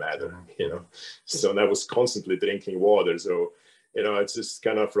didn't really matter, you know. So I was constantly drinking water. So, you know, it's just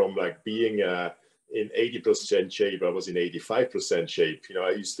kind of from like being in 80% shape, I was in 85% shape. You know,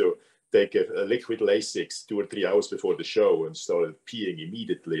 I used to take a liquid Lasix 2 or 3 hours before the show and started peeing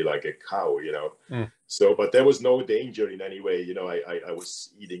immediately like a cow, you know. So, but there was no danger in any way. You know, I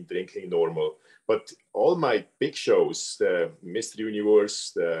was eating, drinking normal. But all my big shows, the Mr.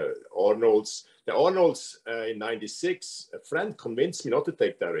 Universe, the Arnold's, the Arnolds in '96, a friend convinced me not to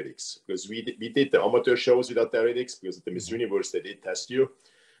take diuretics because we did the amateur shows without diuretics because at the Miss Universe they did test you.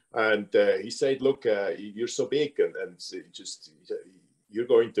 And he said, look, you're so big and just you're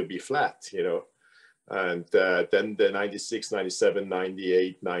going to be flat, you know. And then the 96, 97,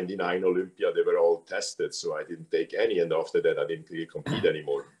 98, 99 Olympia, they were all tested. So I didn't take any. And after that, I didn't really compete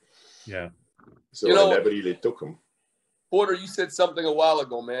anymore. Yeah. So you know, I never really took them. Porter, you said something a while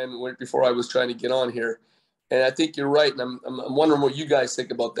ago, man, before I was trying to get on here. And I think you're right. And I'm wondering what you guys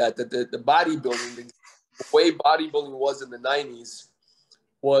think about that, that the bodybuilding, the way bodybuilding was in the 90s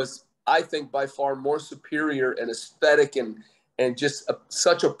was, I think, by far more superior and aesthetic and just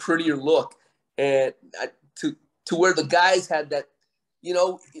such a prettier look. And to where the guys had that, you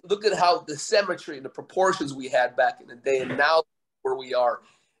know, look at how the symmetry and the proportions we had back in the day and now where we are.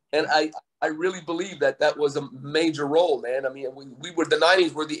 And I really believe that was a major role, man. I mean, we were, the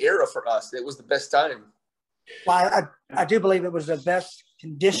 90s were the era for us. It was the best time. Well, I do believe it was the best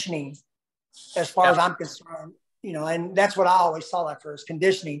conditioning as far as I'm concerned, you know, and that's what I always saw that for, is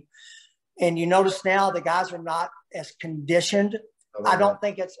conditioning. And you notice now the guys are not as conditioned. I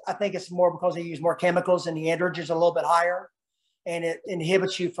think it's more because they use more chemicals and the androgen is a little bit higher, and it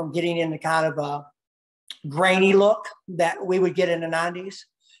inhibits you from getting into kind of a grainy look that we would get in the 90s.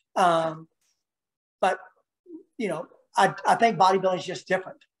 But, you know, I think bodybuilding is just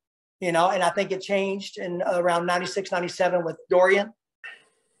different, you know, and I think it changed in around 96, 97 with Dorian.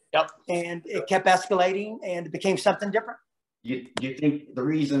 Yep. And it kept escalating and it became something different. You think the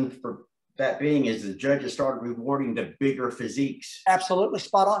reason for that being is the judges started rewarding the bigger physiques? Absolutely,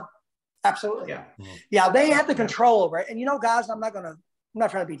 spot on. Absolutely. Yeah. Yeah, they have the control over it. And you know, guys, I'm not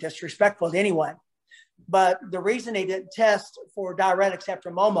trying to be disrespectful to anyone, but the reason they didn't test for diuretics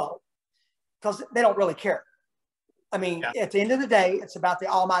after Momo, because they don't really care. I mean, at the end of the day, it's about the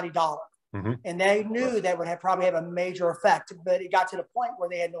almighty dollar. Mm-hmm. And they knew that would probably have a major effect, but it got to the point where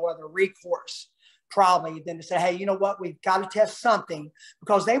they had no other recourse probably than to say, hey, you know what, we've got to test something,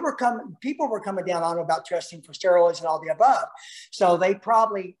 because people were coming down on about testing for steroids and all the above. So they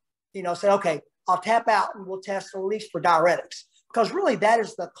probably, you know, said, okay, I'll tap out and we'll test at least for diuretics, because really that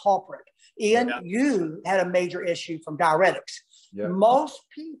is the culprit. Ian, you had a major issue from diuretics. Yeah. Most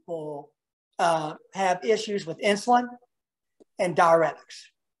people have issues with insulin and diuretics.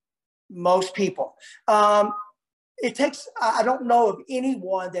 Most people. It takes, I don't know of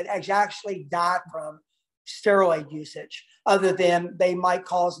anyone that has actually died from steroid usage, other than they might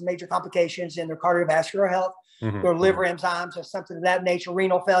cause major complications in their cardiovascular health, their liver enzymes or something of that nature,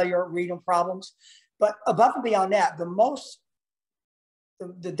 renal failure, renal problems. But above and beyond that, the most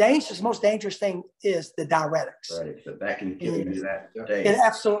dangerous thing is the diuretics. Right, but that can kill you that day. It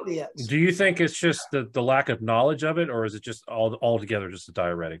absolutely is. Do you think it's just the lack of knowledge of it, or is it just altogether just the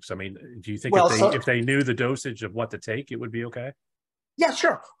diuretics? I mean, do you think if they knew the dosage of what to take, it would be okay? Yeah,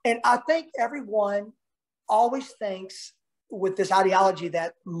 sure. And I think everyone always thinks with this ideology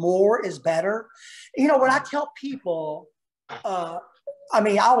that more is better. You know, when I tell people, I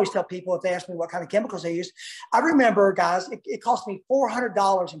mean, I always tell people if they ask me what kind of chemicals they use. I remember, guys, it cost me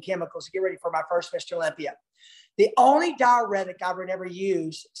 $400 in chemicals to get ready for my first Mr. Olympia. The only diuretic I would ever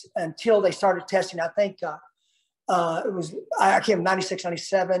use until they started testing, I think it was, I can't remember, 96,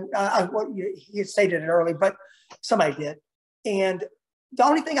 97. He had stated it early, but somebody did. And the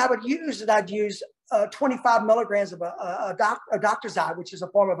only thing I would use is I'd use 25 milligrams of a doctazide, which is a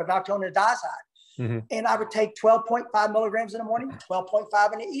form of a doctonidazide. Mm-hmm. And I would take 12.5 milligrams in the morning,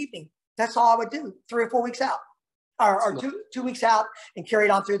 12.5 in the evening. That's all I would do 3 or 4 weeks out, or 2 weeks out, and carry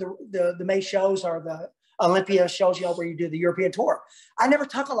it on through the May shows or the Olympia shows, you know, where you do the European tour. I never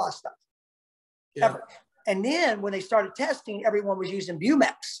took a lot of stuff, ever. And then when they started testing, everyone was using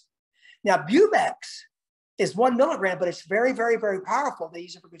Bumex. Now, Bumex is 1 milligram, but it's very, very, very powerful. They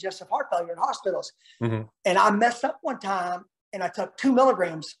use it for congestive heart failure in hospitals. Mm-hmm. And I messed up one time, and I took 2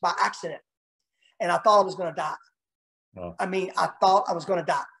 milligrams by accident. And I thought I was going to die. Oh. I mean, I thought I was going to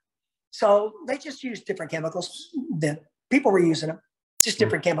die. So they just used different chemicals. Then people were using them, just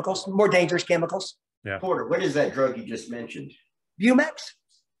different chemicals, more dangerous chemicals. Yeah. Porter, what is that drug you just mentioned? Bumex.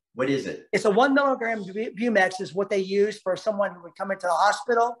 What is it? It's a 1 milligram Bumex is what they use for someone who would come into the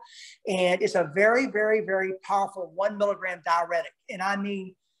hospital. And it's a very, very, very powerful 1 milligram diuretic. And I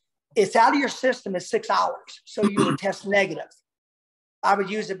mean, it's out of your system in 6 hours. So you would test negative. I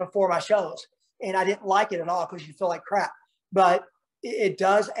would use it before my shows. And I didn't like it at all because you feel like crap. But it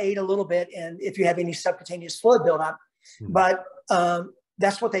does aid a little bit, and if you have any subcutaneous fluid buildup. But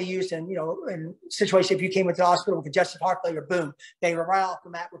that's what they used in, you know, in situations. If you came into the hospital with congestive heart failure, boom, they were right off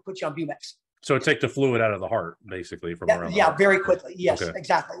the mat, would put you on Bumex. So it take the fluid out of the heart, basically, from around the heart. Very quickly. Yes, Okay.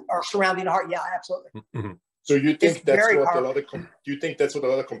 exactly. Or surrounding the heart. Yeah, absolutely. Mm-hmm. So you think It's that's very what hard. do you think that's what a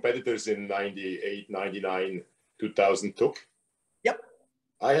lot of competitors in 98, 99, 2000 took? Yep.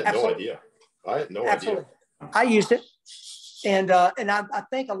 I had Absolutely. no idea. I had no Absolutely. idea. I used it. And I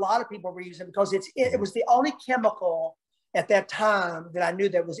think a lot of people were using it because it was the only chemical at that time that I knew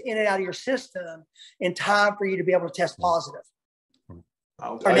that was in and out of your system in time for you to be able to test positive.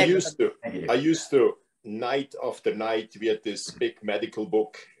 I used to night after night. We had this big medical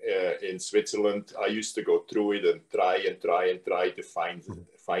book in Switzerland. I used to go through it and try to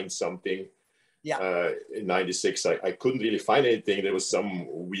find something. Yeah. In 96, I couldn't really find anything. There was some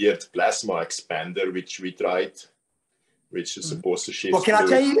weird plasma expander which we tried, which is supposed to shift. Well, can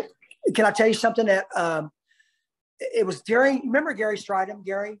I tell you something that it was during, remember Gary Stridham,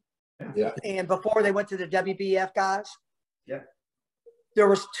 Gary? Yeah. And before they went to the WBF guys? Yeah. There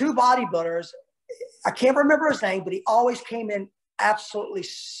was two bodybuilders. I can't remember his name, but he always came in absolutely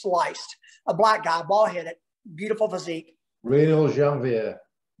sliced. A black guy, bald-headed, beautiful physique. Reno Janvier.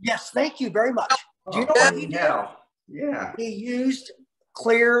 Yes, thank you very much. Do you know what he did? Yeah. He used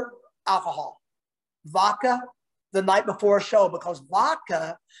clear alcohol, vodka, the night before a show, because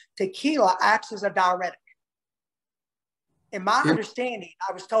vodka, tequila acts as a diuretic. In my understanding,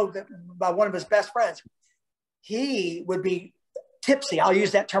 I was told that by one of his best friends, he would be tipsy. I'll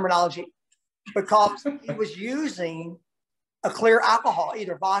use that terminology because he was using a clear alcohol,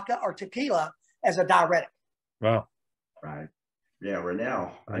 either vodka or tequila, as a diuretic. Wow. Right. Yeah,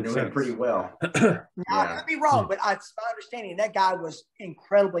 Rennell. I knew him pretty well. Now, I could be wrong, but it's my understanding that guy was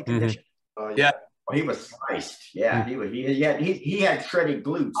incredibly conditioned. Yeah. Well, he was sliced. Yeah, he had shredded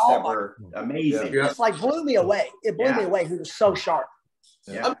glutes that were amazing. It's like blew me away. It blew me away. He was so sharp.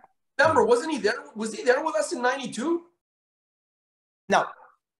 Yeah. Remember, wasn't he there? Was he there with us in '92? No,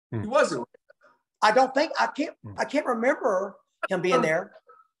 he wasn't. I don't think I can't remember him being there.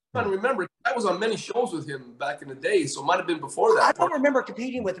 I'm trying to remember. I was on many shows with him back in the day, so it might have been before that. I don't remember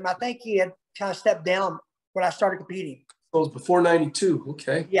competing with him. I think he had kind of stepped down when I started competing. So it was before '92.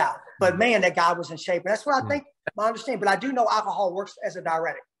 Okay. Yeah, but man, that guy was in shape. And that's what I think. I understand, but I do know alcohol works as a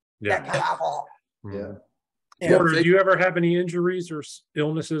diuretic. Yeah. That kind of alcohol. Yeah. Porter, do you ever have any injuries or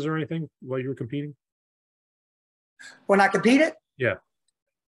illnesses or anything while you were competing? When I competed? Yeah.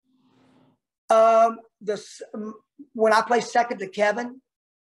 When I placed second to Kevin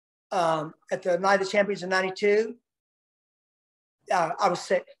at the Night of Champions in '92, I was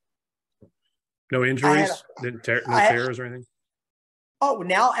sick. No injuries? No tears or anything? Oh,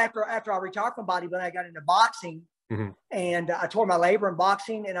 now after I retired from bodybuilding, I got into boxing, and I tore my labor in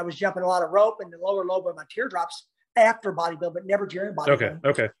boxing, and I was jumping a lot of rope, and the lower lobe of my teardrops after bodybuilding, but never during bodybuilding.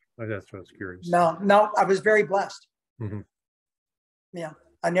 Okay. That's what I was curious. No, I was very blessed. Yeah,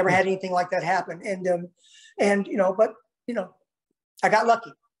 I never had anything like that happen, and but I got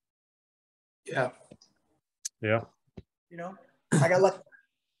lucky. Yeah. I got lucky.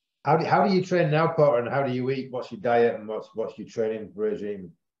 How do you train now, Potter, and how do you eat? What's your diet and what's your training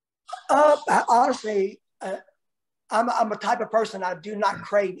regime? Honestly, I'm a type of person, I do not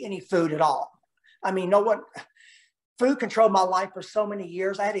crave any food at all. I mean, food controlled my life for so many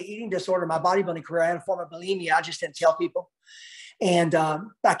years. I had an eating disorder in my bodybuilding career. I had a form of bulimia. I just didn't tell people. And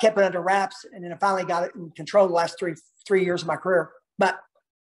I kept it under wraps, and then I finally got it in control the last three years of my career. But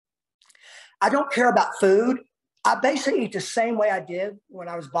I don't care about food. I basically eat the same way I did when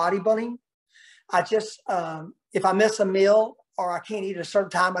I was bodybuilding. I just, if I miss a meal or I can't eat at a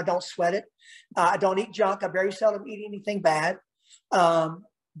certain time, I don't sweat it. I don't eat junk. I very seldom eat anything bad.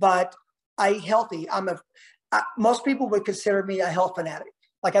 But I eat healthy. Most people would consider me a health fanatic.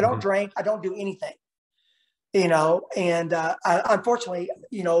 Like I don't drink. I don't do anything. And unfortunately,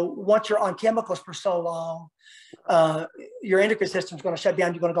 once you're on chemicals for so long, your endocrine system is going to shut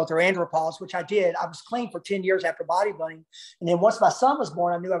down. You're going to go through andropause, which I did. I was clean for 10 years after bodybuilding. And then once my son was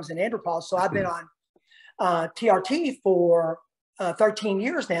born, I knew I was in andropause. So I've been on TRT for 13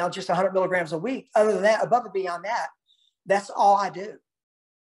 years now, just 100 milligrams a week. Other than that, above and beyond that, that's all I do.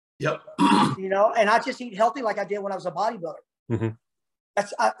 Yep. And I just eat healthy like I did when I was a bodybuilder.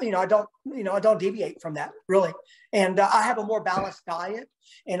 That's, I don't deviate from that really. And I have a more balanced diet,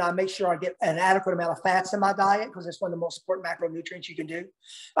 and I make sure I get an adequate amount of fats in my diet because it's one of the most important macronutrients you can do.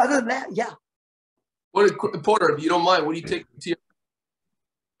 Other than that, yeah. Porter, if you don't mind, what do you take for TRT?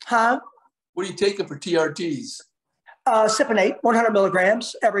 Huh? What are you taking for TRTs? Cypionate, 100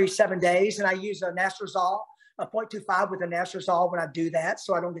 milligrams every 7 days. And I use a Nastrozole, a 0.25 with a Nastrozole when I do that,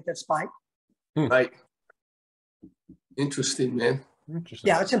 so I don't get that spike. Right. Interesting, man.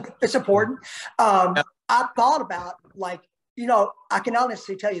 Yeah, it's important. I thought about I can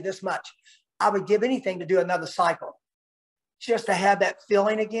honestly tell you this much. I would give anything to do another cycle just to have that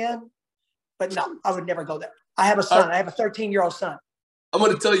feeling again. But no, I would never go there. I have a son. I have a 13-year-old son. I'm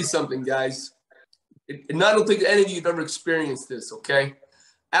going to tell you something, guys. And I don't think any of you have ever experienced this, okay?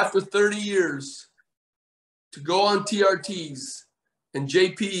 After 30 years, to go on TRTs, and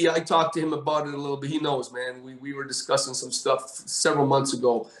JP, I talked to him about it a little bit. He knows, man. We were discussing some stuff several months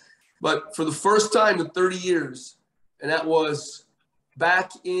ago. But for the first time in 30 years, and that was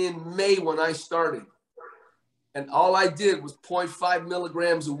back in May when I started, and all I did was 0.5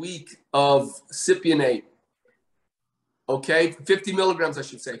 milligrams a week of cypionate. Okay, 50 milligrams, I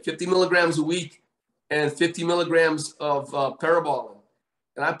should say, 50 milligrams a week and 50 milligrams of parabolin.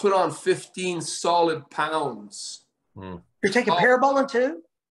 And I put on 15 solid pounds. You're taking parabolin too?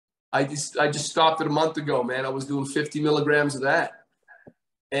 I just stopped it a month ago, man. I was doing 50 milligrams of that.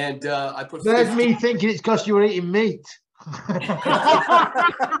 And I put There's me thinking it's because you were eating meat.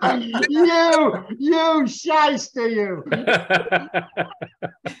 you shyster, you.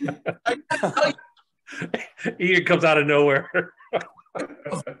 Ian comes out of nowhere.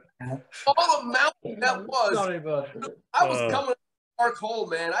 All amount that was. Sorry, I was coming to a dark hole,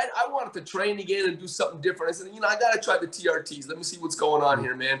 man. I wanted to train again and do something different. I said, I got to try the TRTs. Let me see what's going on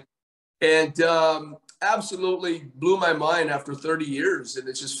here, man. And absolutely blew my mind after 30 years. And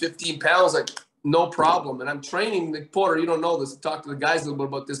it's just 15 pounds, like no problem. And I'm training, Porter, you don't know this. I talked to the guys a little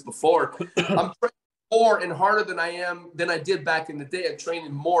bit about this before. I'm training more and harder than I did back in the day. I'm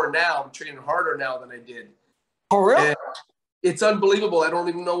training more now. I'm training harder now than I did. For real? And it's unbelievable. I don't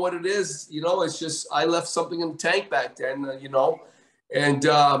even know what it is. It's just I left something in the tank back then, And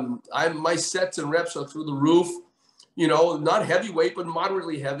my sets and reps are through the roof. Not heavyweight, but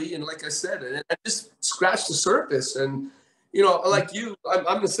moderately heavy. And like I said, and I just scratched the surface. And, like you,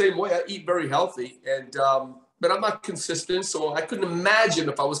 I'm the same way. I eat very healthy. And but I'm not consistent. So I couldn't imagine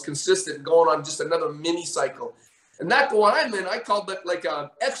if I was consistent going on just another mini cycle. And that the one I'm in, I called that like an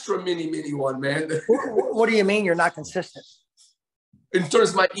extra mini one, man. What do you mean you're not consistent? In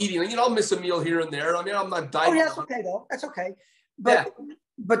terms of my eating, I'll miss a meal here and there. I'm not dieting. Oh, yeah, that's okay though. That's okay. But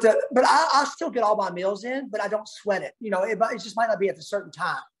I still get all my meals in, but I don't sweat it. It just might not be at a certain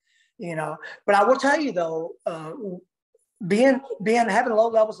time. But I will tell you though, having low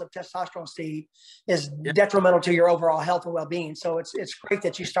levels of testosterone, Steve, is detrimental to your overall health and well-being. So it's great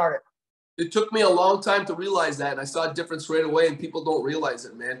that you started. It took me a long time to realize that, and I saw a difference right away. And people don't realize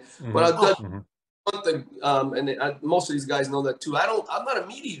it, man. Mm-hmm. But I've done one thing, and most of these guys know that too. I'm not a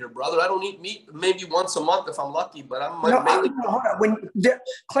meat eater, brother. I don't eat meat maybe once a month if I'm lucky. But I'm mainly. Hold on.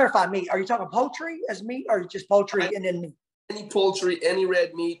 Clarify meat. Are you talking poultry as meat, or just poultry and then meat? Any poultry, any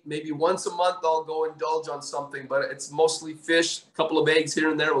red meat. Maybe once a month I'll go indulge on something, but it's mostly fish, a couple of eggs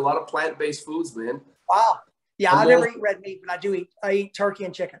here and there. A lot of plant-based foods, man. Wow. Yeah, I never eat red meat, but I eat turkey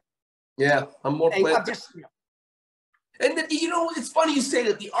and chicken. Yeah, I'm more plant-based. And then, it's funny you say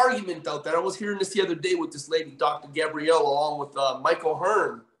that, the argument out there. I was hearing this the other day with this lady, Dr. Gabrielle, along with Michael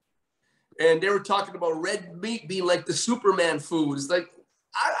Hearn. And they were talking about red meat being like the Superman food. It's like,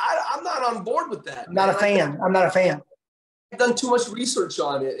 I'm not on board with that. I'm not a fan. I've done too much research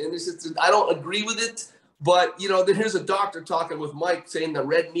on it. And I don't agree with it. But, then here's a doctor talking with Mike saying that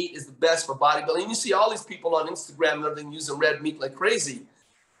red meat is the best for bodybuilding. And you see all these people on Instagram and everything using red meat like crazy.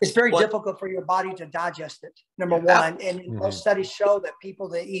 It's very difficult for your body to digest it, number one. And most studies show that people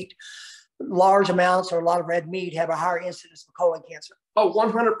that eat large amounts or a lot of red meat have a higher incidence of colon cancer. Oh,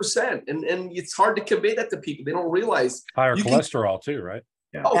 100%. And it's hard to convey that to people. They don't realize. Higher cholesterol too, right?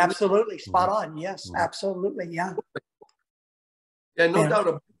 Yeah. Oh, absolutely. Spot on. Yes, absolutely. Yeah. Yeah, no doubt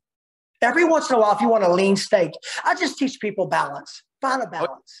about it. Every once in a while, if you want a lean steak, I just teach people balance. Find a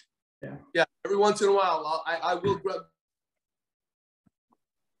balance. Yeah. Every once in a while, I will grab.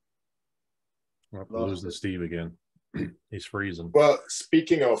 We'll lose the Steve again. He's freezing. Well,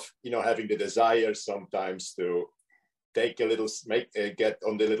 speaking of, having the desire sometimes to take a little, get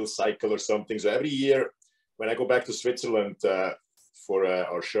on the little cycle or something. So every year when I go back to Switzerland for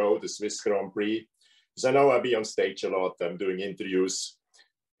our show, the Swiss Grand Prix, because I know I'll be on stage a lot. I'm doing interviews.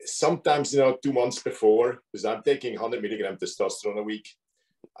 Sometimes, 2 months before, because I'm taking 100 milligram testosterone a week,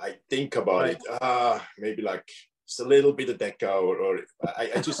 I think about it. Maybe like just a little bit of Deca, or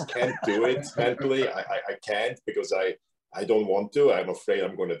I just can't do it mentally. I can't, because I don't want to. I'm afraid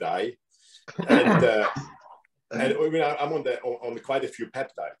I'm going to die. And I'm on quite a few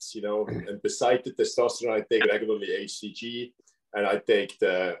peptides, and beside the testosterone, I take regularly HCG, and I take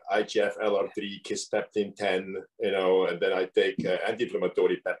the IGF LR3, Kispeptin 10, and then I take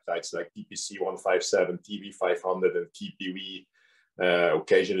anti-inflammatory peptides like TPC 157, TV 500, and TPV.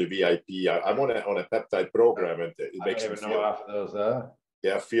 Occasionally VIP. I'm on a peptide program, and it makes me feel. Half of those are.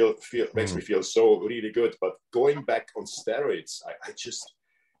 yeah, makes me feel so really good. But going back on steroids,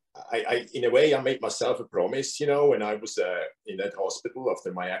 I in a way, I made myself a promise, you know, when I was in that hospital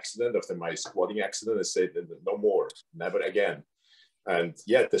after my squatting accident, I said, no more, never again. And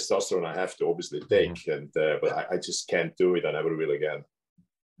yeah, testosterone I have to obviously take, but I just can't do it. I never will again.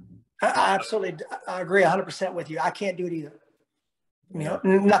 I absolutely agree 100% with you. I can't do it either. You know,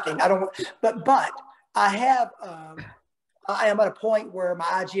 nothing. I don't. But I have. I am at a point where my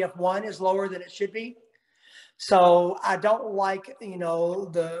IGF-1 is lower than it should be, so I don't like, you know,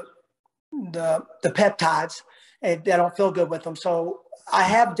 the peptides, and I don't feel good with them. So I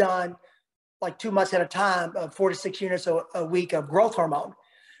have done like 2 months at a time of 4 to 6 units a week of growth hormone,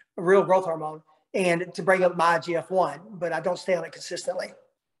 real growth hormone, and to bring up my IGF-1, but I don't stay on it consistently.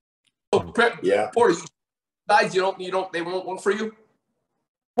 Oh, yeah. Peptides, you don't, they won't work for you?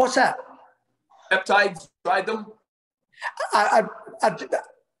 What's that? Peptides, tried them?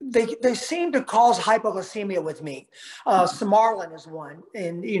 They seem to cause hypoglycemia with me. Samarlin is one,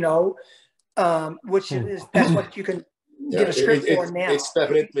 and you know, which is that's what you can get a script for now. It's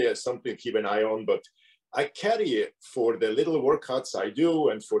definitely something to keep an eye on, but I carry it for the little workouts I do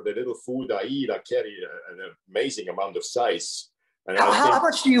and for the little food I eat. I carry an amazing amount of size. And how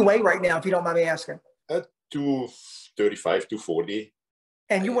much do you weigh right now, if you don't mind me asking? 235, 240.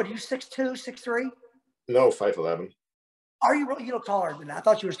 And you 6'2", 6'3"? No, 5'11". Are you really? You look taller than that. I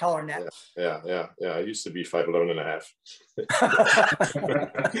thought you were taller than that. Yeah. I used to be 5'11" and a half.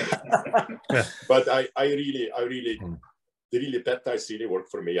 But I really, the peptides really work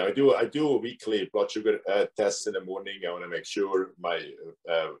for me. I do a weekly blood sugar test in the morning. I want to make sure my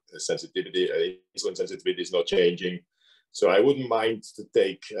insulin sensitivity is not changing. So I wouldn't mind to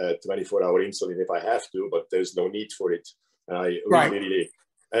take 24-hour insulin if I have to, but there's no need for it. And I really.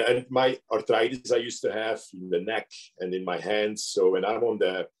 And my arthritis I used to have in the neck and in my hands. So when I'm on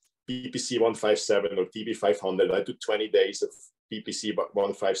the PPC 157 or TB 500, I do 20 days of PPC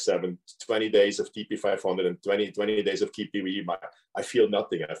 157, 20 days of TP 500, and 20 days of TPV. I feel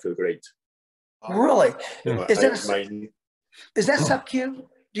nothing. I feel great. Really? Is that sub-Q?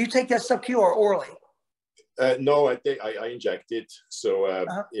 Do you take that sub-Q or orally? No, I inject it. So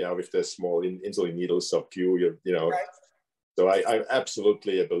with the small insulin needle sub-Q, you know. Right. So I'm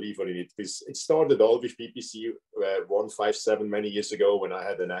absolutely a believer in it. It started all with PPC 157 many years ago when I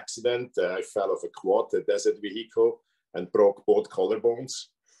had an accident. I fell off a quad, a desert vehicle, and broke both collarbones.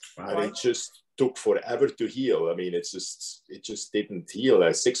 Wow. And it just took forever to heal. I mean, it just didn't heal.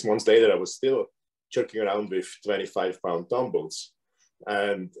 6 months later, I was still jerking around with 25-pound dumbbells.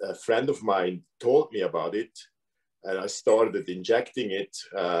 And a friend of mine told me about it. And I started injecting it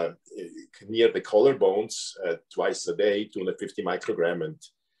near the collarbones twice a day, 250 microgram, and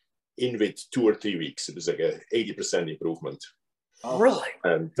in with 2 or 3 weeks, it was like a 80% improvement. Oh, really?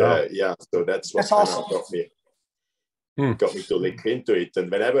 And so that's what awesome. got me to look into it.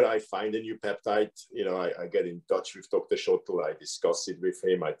 And whenever I find a new peptide, you know, I get in touch with Dr. Schottel. I discuss it with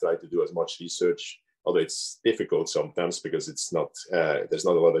him. I try to do as much research, although it's difficult sometimes because it's not there's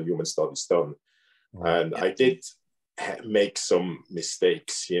not a lot of human studies done. And I did make some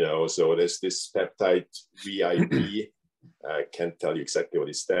mistakes, you know. So there's this peptide VIP. I can't tell you exactly what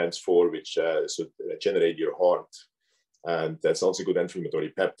it stands for, which should regenerate your heart. And that's also a good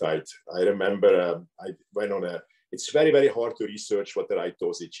inflammatory peptide. I remember I went on it's very, very hard to research what the right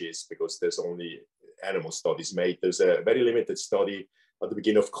dosage is because there's only animal studies made. There's a very limited study at the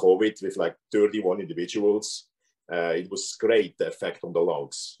beginning of COVID with like 31 individuals. It was great, the effect on the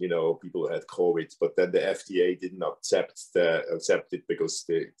lungs. You know, people had COVID, but then the FDA didn't accept it because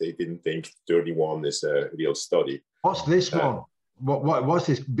they didn't think 31 is a real study. What's this one? What's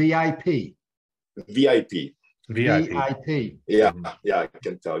this? VIP? VIP. VIP. Yeah, I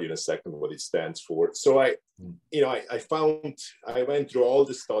can tell you in a second what it stands for. So I went through all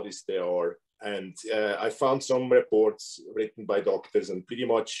the studies there are, and I found some reports written by doctors, and pretty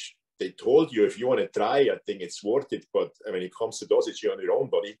much they told you if you want to try, I think it's worth it. But when it comes to dosage, you're on your own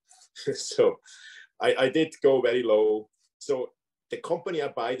body. So I did go very low. So the company I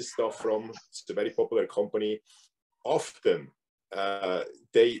buy the stuff from, it's a very popular company. Often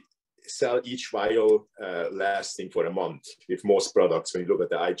they sell each vial lasting for a month with most products when you look at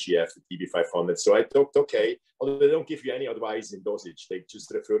the IGF, the TB500. So I thought, okay, although they don't give you any advice in dosage, they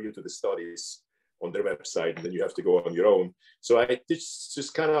just refer you to the studies on their website, and then you have to go on your own. So I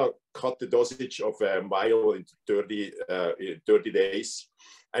just kind of cut the dosage of a vial into 30 days.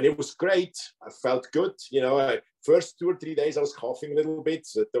 And it was great. I felt good. You know, first 2 or 3 days, I was coughing a little bit.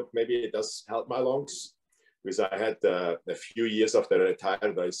 So I thought maybe it does help my lungs. Because I had a few years after I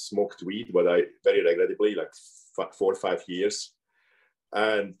retired, I smoked weed, but I very regrettably, like 4 or 5 years.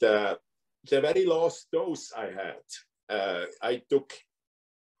 And the very last dose I had, I took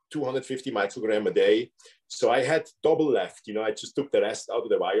 250 microgram a day. So I had double left, you know, I just took the rest out of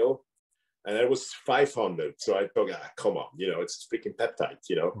the vial, and it was 500. So I thought, come on, you know, it's freaking peptide,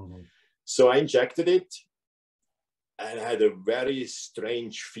 you know. Mm-hmm. So I injected it, and I had a very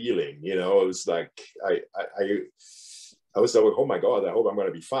strange feeling, you know. It was like, I was like, oh my God, I hope I'm going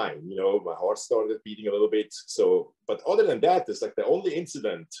to be fine. You know, my heart started beating a little bit. So, but other than that, it's like the only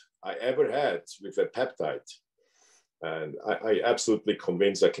incident I ever had with a peptide. And I absolutely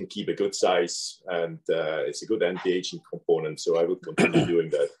convinced I can keep a good size, and it's a good anti-aging component. So I will continue doing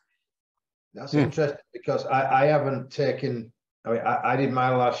that. That's interesting, because I haven't taken, I mean, I did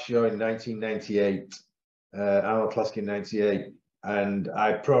my last show in 1998, Arnold Classic in 98, and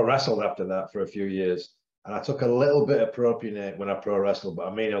I pro wrestled after that for a few years. And I took a little bit of propionate when I pro wrestled, but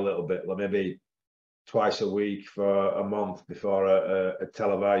I mean a little bit, like maybe twice a week for a month before a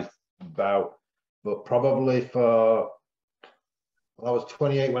televised bout. But probably well, I was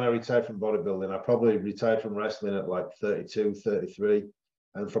 28 when I retired from bodybuilding. I probably retired from wrestling at like 32, 33.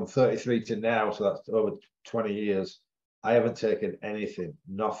 And from 33 to now, so that's over 20 years, I haven't taken anything,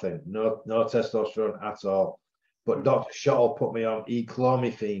 nothing, no testosterone at all. But Dr. Shottle put me on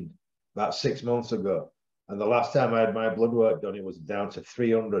eclomiphene about 6 months ago. And the last time I had my blood work done, it was down to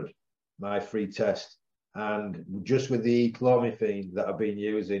 300, my free test. And just with the eclomiphene that I've been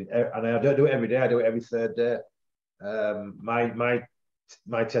using, and I don't do it every day, I do it every third day. My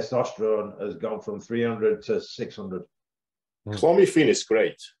testosterone has gone from 300 to 600. Clomiphene is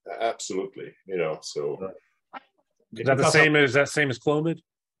great, absolutely. You know, so is that the same as Clomid?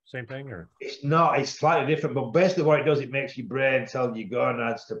 Same thing, or it's not? It's slightly different, but basically what it does, it makes your brain tell your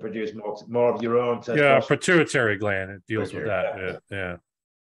gonads to produce more of your own testosterone. Yeah, pituitary gland. It deals with that. Yeah.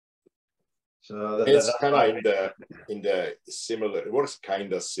 So it's kind of in the similar. It works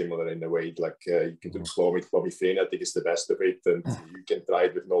kind of similar in a way. Like you can do clomiphene. I think it's the best of it, and you can try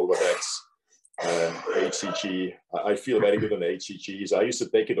it with Nolvadex, HCG. I feel very good on HCGs. I used to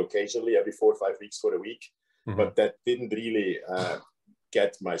take it occasionally, every 4 or 5 weeks for a week, but that didn't really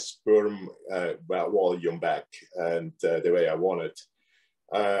get my sperm volume back and the way I wanted.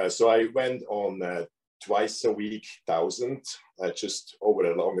 So I went on twice a week, 1,000, just over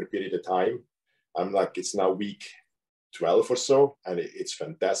a longer period of time. I'm like, it's now week 12 or so, and it's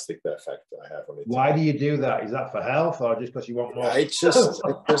fantastic, the effect I have on it. Why do you do that? Is that for health, or just because you want more? It's just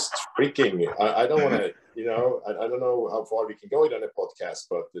freaking. I don't want to, you know, I don't know how far we can go on a podcast,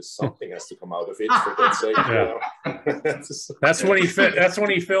 but there's something has to come out of it, for God's sake. Yeah. You know? That's when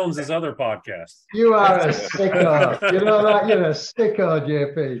he films his other podcast. You are a sicko. You know that? You're a sicko,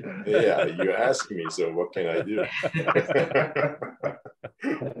 JP. Yeah, you ask me, so what can I do?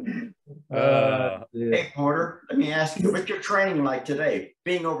 Hey, Porter, let me ask you, what's your training like today?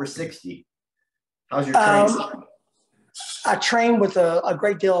 Being over 60, how's your training? I train with a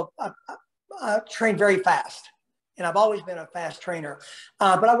great deal. I train very fast, and I've always been a fast trainer.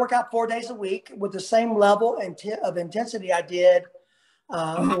 But I work out 4 days a week with the same level of intensity I did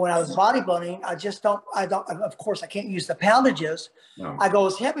when I was bodybuilding. I don't, of course, I can't use the poundages. No. I go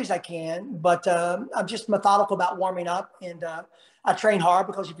as heavy as I can, but I'm just methodical about warming up, and I train hard,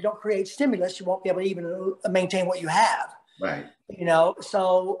 because if you don't create stimulus, you won't be able to even maintain what you have. Right. You know,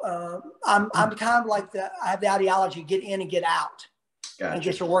 so I'm kind of like I have the ideology, get in and get out. Gotcha. And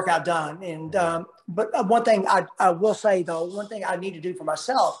get your workout done. And but one thing I will say, though, one thing I need to do for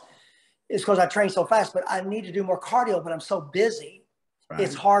myself is, because I train so fast, but I need to do more cardio, but I'm so busy. Right.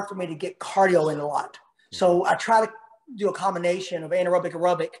 It's hard for me to get cardio in a lot. So I try to do a combination of anaerobic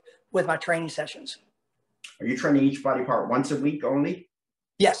aerobic with my training sessions. Are you training each body part once a week only?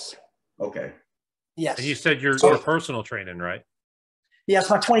 Yes. Okay. Yes. And you said you're personal training, right? Yes,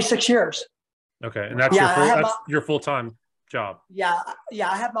 my 26 years. Okay, and that's your full-time job. Yeah,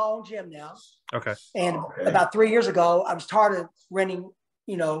 I have my own gym now. Okay. And about 3 years ago, I was tired of renting,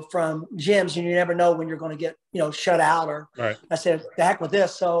 you know, from gyms, and you never know when you're going to get, you know, shut out. Or right. I said, the heck with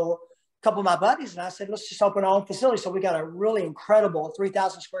this. So a couple of my buddies and I said, let's just open our own facility. So we got a really incredible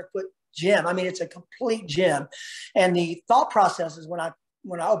 3,000 square foot gym. I mean, it's a complete gym. And the thought process is when I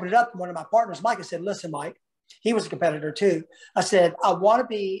opened it up, one of my partners, Mike, I said, listen, Mike, he was a competitor too. I said, I want to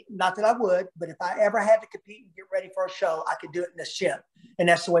be, not that I would, but if I ever had to compete and get ready for a show, I could do it in this gym. And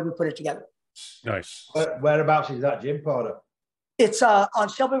that's the way we put it together. Nice. Whereabouts is that gym, Porter? It's on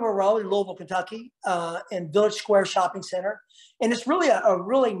Shelbyville Road in Louisville, Kentucky, in Village Square Shopping Center. And it's really a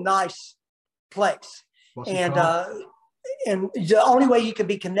really nice place. And the only way you can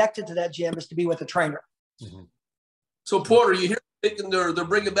be connected to that gym is to be with a trainer. Mm-hmm. So Porter, you hear thinking they're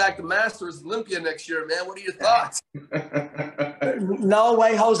bringing back the Masters Olympia next year, man. What are your thoughts? No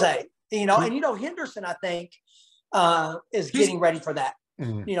way, Jose. You know, and you know Henderson, I think, is getting ready for that.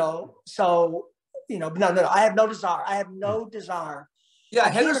 You know, so you know, no. I have no desire. I have no desire. Yeah,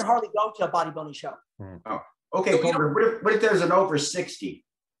 I can't even hardly go to a bodybuilding show. Oh, okay, Porter. What if there's an over 60?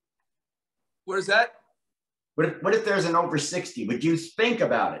 Where's that? What if there's an over 60? Would you think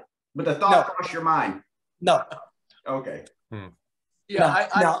about it? Would the thought cross your mind? No. Okay. Yeah,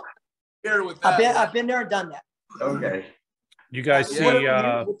 no. Here with that. I've been there and done that. Okay. You guys see? Would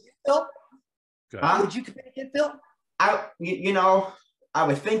you, Phil? Would you compete again, Phil? You know, I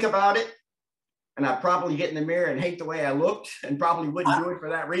would think about it, and I'd probably get in the mirror and hate the way I looked, and probably wouldn't do it for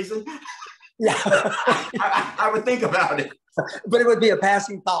that reason. Yeah. I would think about it, but it would be a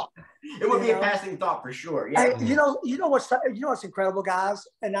passing thought. It would be a passing thought for sure. Yeah. You know what's incredible, guys,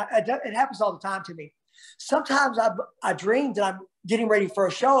 and it happens all the time to me. Sometimes I dream that I'm getting ready for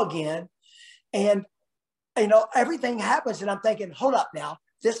a show again, and you know everything happens, and I'm thinking, hold up now.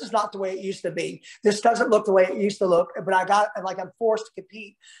 This is not the way it used to be. This doesn't look the way it used to look, but I'm forced to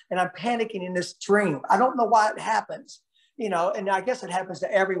compete, and I'm panicking in this dream. I don't know why it happens, you know, and I guess it happens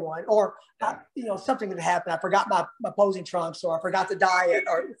to everyone, or, you know, something that happened. I forgot my posing trunks, or I forgot the diet,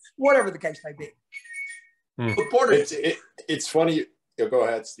 or whatever the case may be. It's funny. Go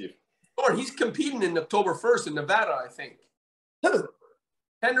ahead, Steve. Or he's competing in October 1st in Nevada, I think. Who?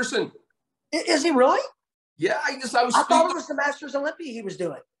 Henderson. Is he really? Yeah, I thought it was the Masters Olympia he was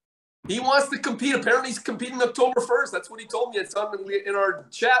doing. He wants to compete. Apparently, he's competing October 1st. That's what he told me. It's on in our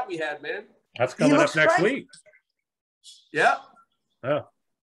chat we had, man. That's coming up next week. Yeah. Yeah.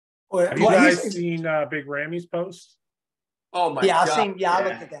 Have you guys seen Big Ramy's post? Oh my God! I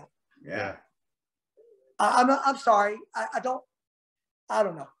looked at that. Yeah. I'm sorry. I don't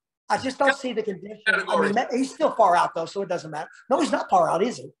know. I just don't see the condition. I mean, he's still far out though, so it doesn't matter. No, he's not far out,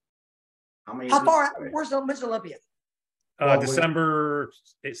 is he? How far out? Where's Olympia? December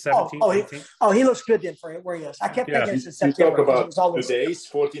 17th. He looks good then for where he is. I kept thinking it's in September. You talk about 2 days,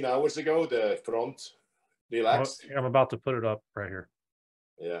 14 hours ago, the front relaxed. I'm about to put it up right here.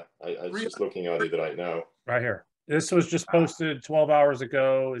 Yeah, I was just looking at it right now. Right here. This was just posted 12 hours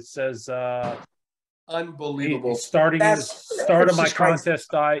ago. It says unbelievable. He's starting his start of my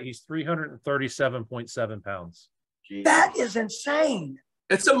contest diet. He's 337.7 pounds. Jeez. That is insane.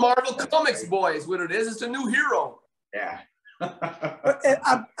 It's a Marvel Comics boy, is what it is. It's a new hero. Yeah.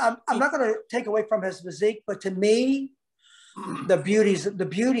 I'm not going to take away from his physique, but to me, the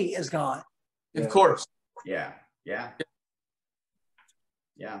beauty is gone. Of course. Yeah.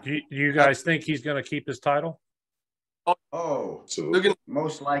 Do you guys think he's going to keep his title? Oh,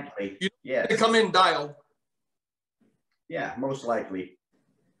 most likely. Yeah. Come in, dial. Yeah, most likely.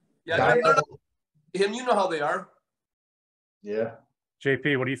 Yeah, him. You know how they are. Yeah.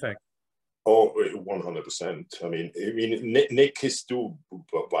 JP, what do you think? Oh, 100%. I mean, Nick is too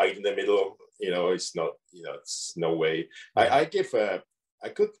wide in the middle. You know, it's not. You know, it's no way. The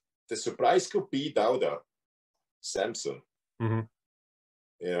surprise could be Dauda Samson. Mm-hmm.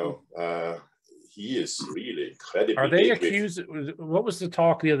 You know, he is really incredible. Are they accused? What was the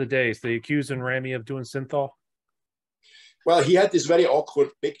talk the other day? Is they accusing Ramy of doing synthol? Well, he had this very awkward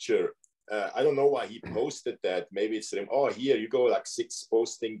picture. I don't know why he posted that. Maybe it's him. Oh, here you go, like 6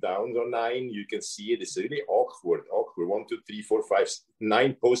 posting down or 9. You can see it. It's really awkward. 1, 2, 3, 4, 5,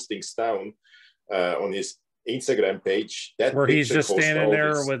 9 postings down on his Instagram page. That where he's just standing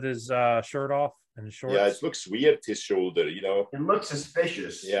there with his shirt off and his shorts. Yeah, it looks weird. His shoulder, you know. It looks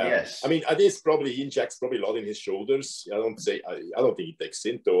suspicious. Yeah. Yes. I mean, he injects probably a lot in his shoulders. I don't think he takes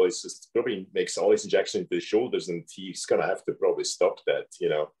Synto. It's just probably makes all his injections into his shoulders, and he's gonna have to probably stop that, you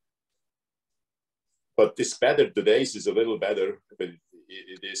know. But this better today's is a little better, but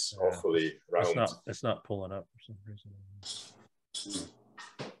it is awfully round. It's not pulling up for some reason.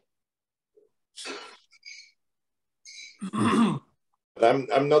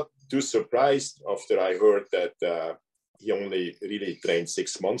 I'm not too surprised after I heard that he only really trained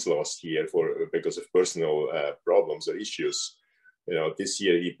 6 months last year because of personal problems or issues. You know, this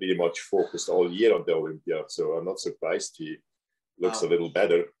year he pretty much focused all year on the Olympia, so I'm not surprised he looks a little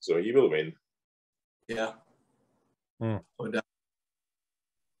better. So he will win. Yeah.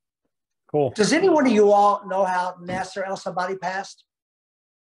 Cool. Does anyone of you all know how Nasser El Sabati passed?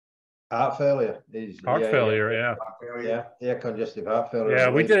 Heart failure. Heart failure, yeah. Congestive heart failure. Yeah,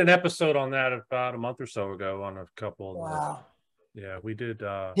 we did an episode on that about a month or so ago on a couple. Wow. Yeah, we did.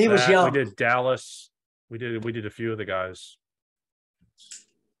 He was young. We did Dallas. We did a few of the guys.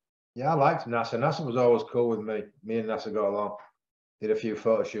 Yeah, I liked Nasser. Nasser was always cool with me. Me and Nasser got along. Did a few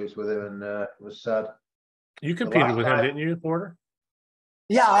photo shoots with him, and it was sad. You competed with him, didn't you, Porter?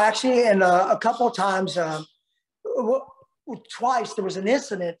 Yeah, actually, and a couple of times, twice there was an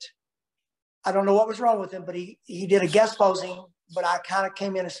incident. I don't know what was wrong with him, but he did a guest posing, but I kind of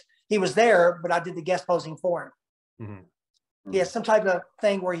came in as he was there, but I did the guest posing for him. He had some type of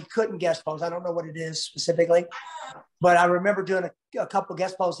thing where he couldn't guest pose. I don't know what it is specifically, but I remember doing a couple of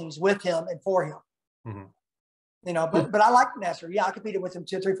guest posings with him and for him. You know, but I like Nasser. Yeah, I competed with him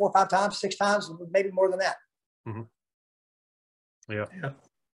 2, 3, 4, 5 times, 6 times, maybe more than that. Yeah.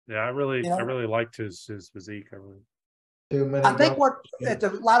 I really liked his physique. I think at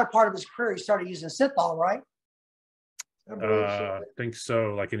the latter part of his career, he started using synthol, right? I think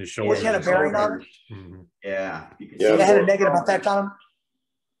so, like in his shoulders. He had a bearing on him. Yeah. He had a negative effect on him.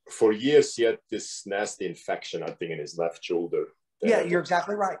 For years, he had this nasty infection, I think, in his left shoulder. Yeah, you're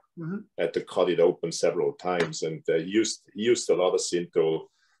exactly right. Had to cut it open several times, and he used a lot of synthol,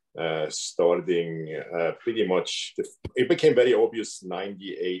 starting pretty much. It became very obvious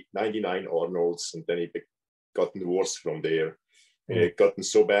 98, 99 Arnold's, and then it gotten worse from there. And it gotten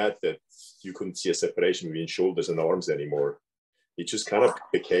so bad that you couldn't see a separation between shoulders and arms anymore. He just kind of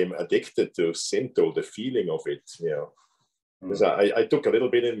became addicted to synthol, the feeling of it, you know. Because I took a little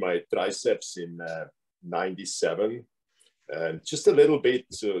bit in my triceps in 97, and just a little bit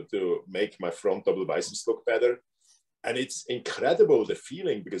to make my front double biceps look better. And it's incredible, the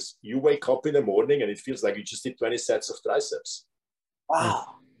feeling, because you wake up in the morning and it feels like you just did 20 sets of triceps.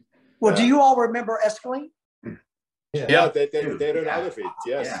 Wow. Well, do you all remember escalene? Yeah, they ran out of it.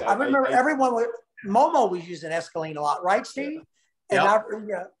 Yes, I remember everyone with Momo was using escalene a lot, right, Steve? And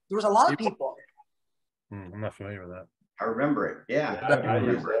there was a lot of people. I'm not familiar with that. I remember it. Yeah, I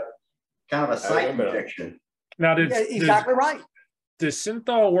remember it. Kind of a site injection. Now, exactly right. Does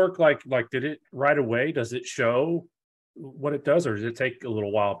synthol work like did it right away? Does it show what it does, or does it take a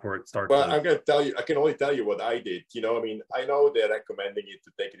little while before it starts? Well, I'm going to tell you. I can only tell you what I did. You know, I mean, I know they're recommending it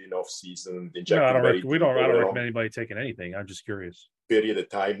to take it in off season. No, I don't recommend anybody taking anything. I'm just curious. Period of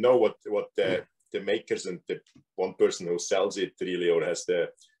time. No, what the makers and the one person who sells it really, or has the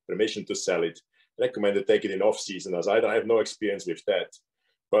permission to sell it, recommend to take it in off season. As I have no experience with that.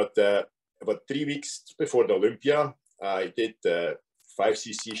 But about 3 weeks before the Olympia, I did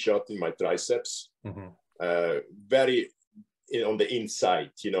 5cc shot in my triceps. Very on the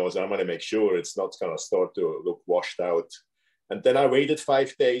inside, you know, so I'm going to make sure it's not going to start to look washed out. And then I waited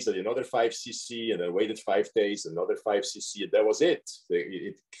 5 days, and another 5cc, and I waited 5 days, another 5cc, and that was it.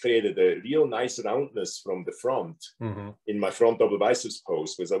 It created a real nice roundness from the front in my front double biceps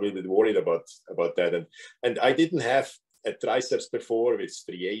pose, because I was a little bit worried about that. And I didn't have a triceps before with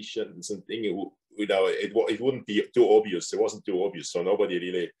striations and things. You know, it wouldn't be too obvious. It wasn't too obvious, so nobody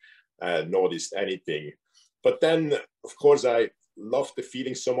really noticed anything. But then, of course, I loved the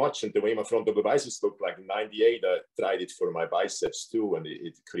feeling so much, and the way my front double biceps looked like in 98, I tried it for my biceps too, and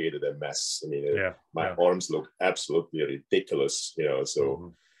it created a mess. I mean, my arms looked absolutely ridiculous, you know,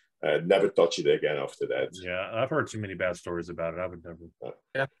 so never touch it again after that. Yeah, I've heard too many bad stories about it. I would never.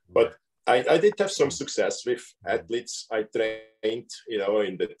 But I did have some success with athletes I trained, you know,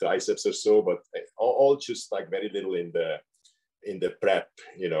 in the triceps or so, but all just like very little in the prep,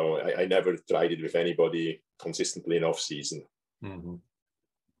 you know. I never tried it with anybody consistently in off season.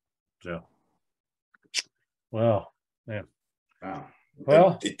 Yeah. Well, yeah. Wow.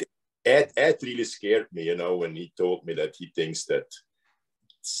 Well, Ed really scared me, you know, when he told me that he thinks that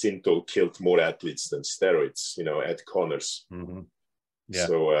synthol killed more athletes than steroids, you know, Ed Connors. Yeah.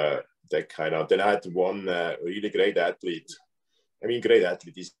 So that kind of, then I had one really great athlete. I mean, great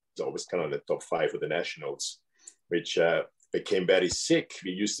athlete, he's always kind of in the top 5 of the nationals, which became very sick.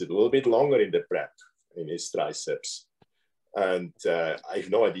 We used it a little bit longer in the prep in his triceps. And I have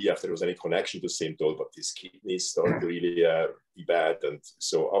no idea if there was any connection to synthol, but his kidneys started to really be bad. And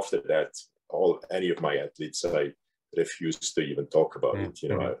so after that, any of my athletes, I refused to even talk about it, you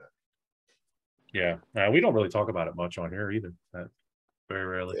know. Yeah, we don't really talk about it much on here either. Very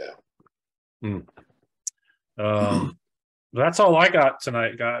rarely. That's all I got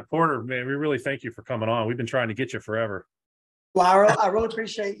tonight, guy. Porter, man, we really thank you for coming on. We've been trying to get you forever. Well, I really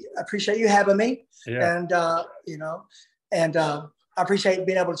appreciate you having me, and you know, and I appreciate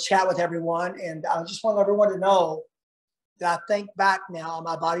being able to chat with everyone. And I just want everyone to know that I think back now on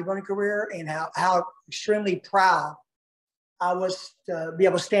my bodybuilding career and how extremely proud I was to be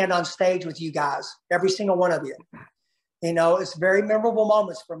able to stand on stage with you guys, every single one of you. You know, it's very memorable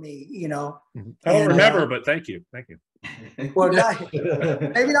moments for me, you know. I don't remember, but thank you. Well,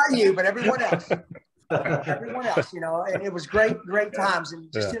 maybe not you, but everyone else. Everyone else, you know, and it was great times,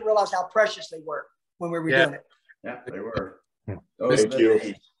 and just didn't realize how precious they were when we were doing it. Yeah, they were. Thank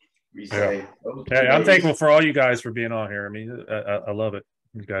you. We say, Hey, I'm thankful for all you guys for being on here. I mean, I love it.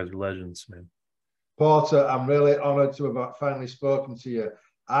 You guys are legends, man. Porter, I'm really honored to have finally spoken to you.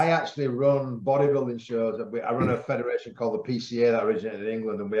 I actually run bodybuilding shows. I run a federation called the PCA that originated in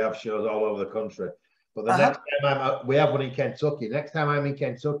England, and we have shows all over the country. But the next time we have one in Kentucky. Next time I'm in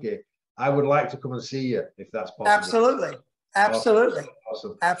Kentucky, I would like to come and see you if that's possible. Absolutely. Absolutely.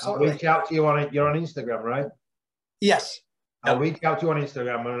 Awesome. Absolutely. I'll reach out to you you're on Instagram, right? Yes. I'll reach out to you on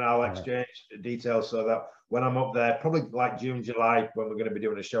Instagram and I'll exchange details so that when I'm up there, probably like June, July, when we're going to be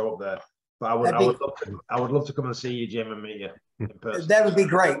doing a show up there. But I would love to come and see you, Jim, and meet you in person. That would be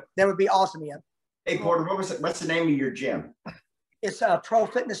great. That would be awesome, Ian. Hey, Porter, what's the name of your gym? It's a Pro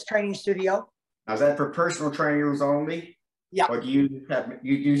Fitness Training Studio. Now, is that for personal trainers only? Yeah. Or do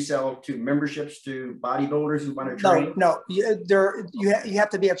you sell to memberships to bodybuilders who want to train? No. You have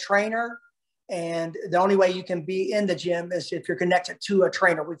to be a trainer, and the only way you can be in the gym is if you're connected to a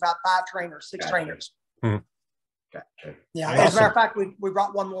trainer. We've got 5 trainers, 6 trainers. Gotcha. Yeah. Awesome. As a matter of fact, we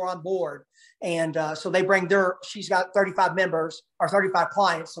brought one more on board, and so they bring she's got 35 members or 35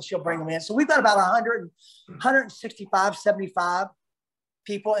 clients, so she'll bring them in. So we've got about 165, 75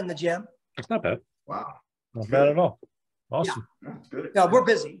 people in the gym. That's not bad. Wow. Not bad at all. Awesome. Yeah. That's good. No, we're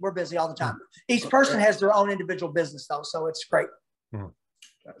busy. We're busy all the time. Each person has their own individual business, though, so it's great.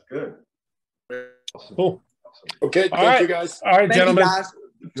 That's good. Awesome. Cool. Okay. Thank you, guys. All right, Thank gentlemen. you, guys.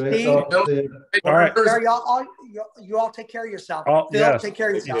 Great Steve, talking to you. All right. You all take care of yourself. Oh, Phil, yes. take care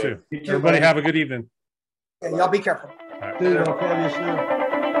of yourself. You too. Everybody have a good evening. Yeah, y'all be careful. Dude, I'll call you soon.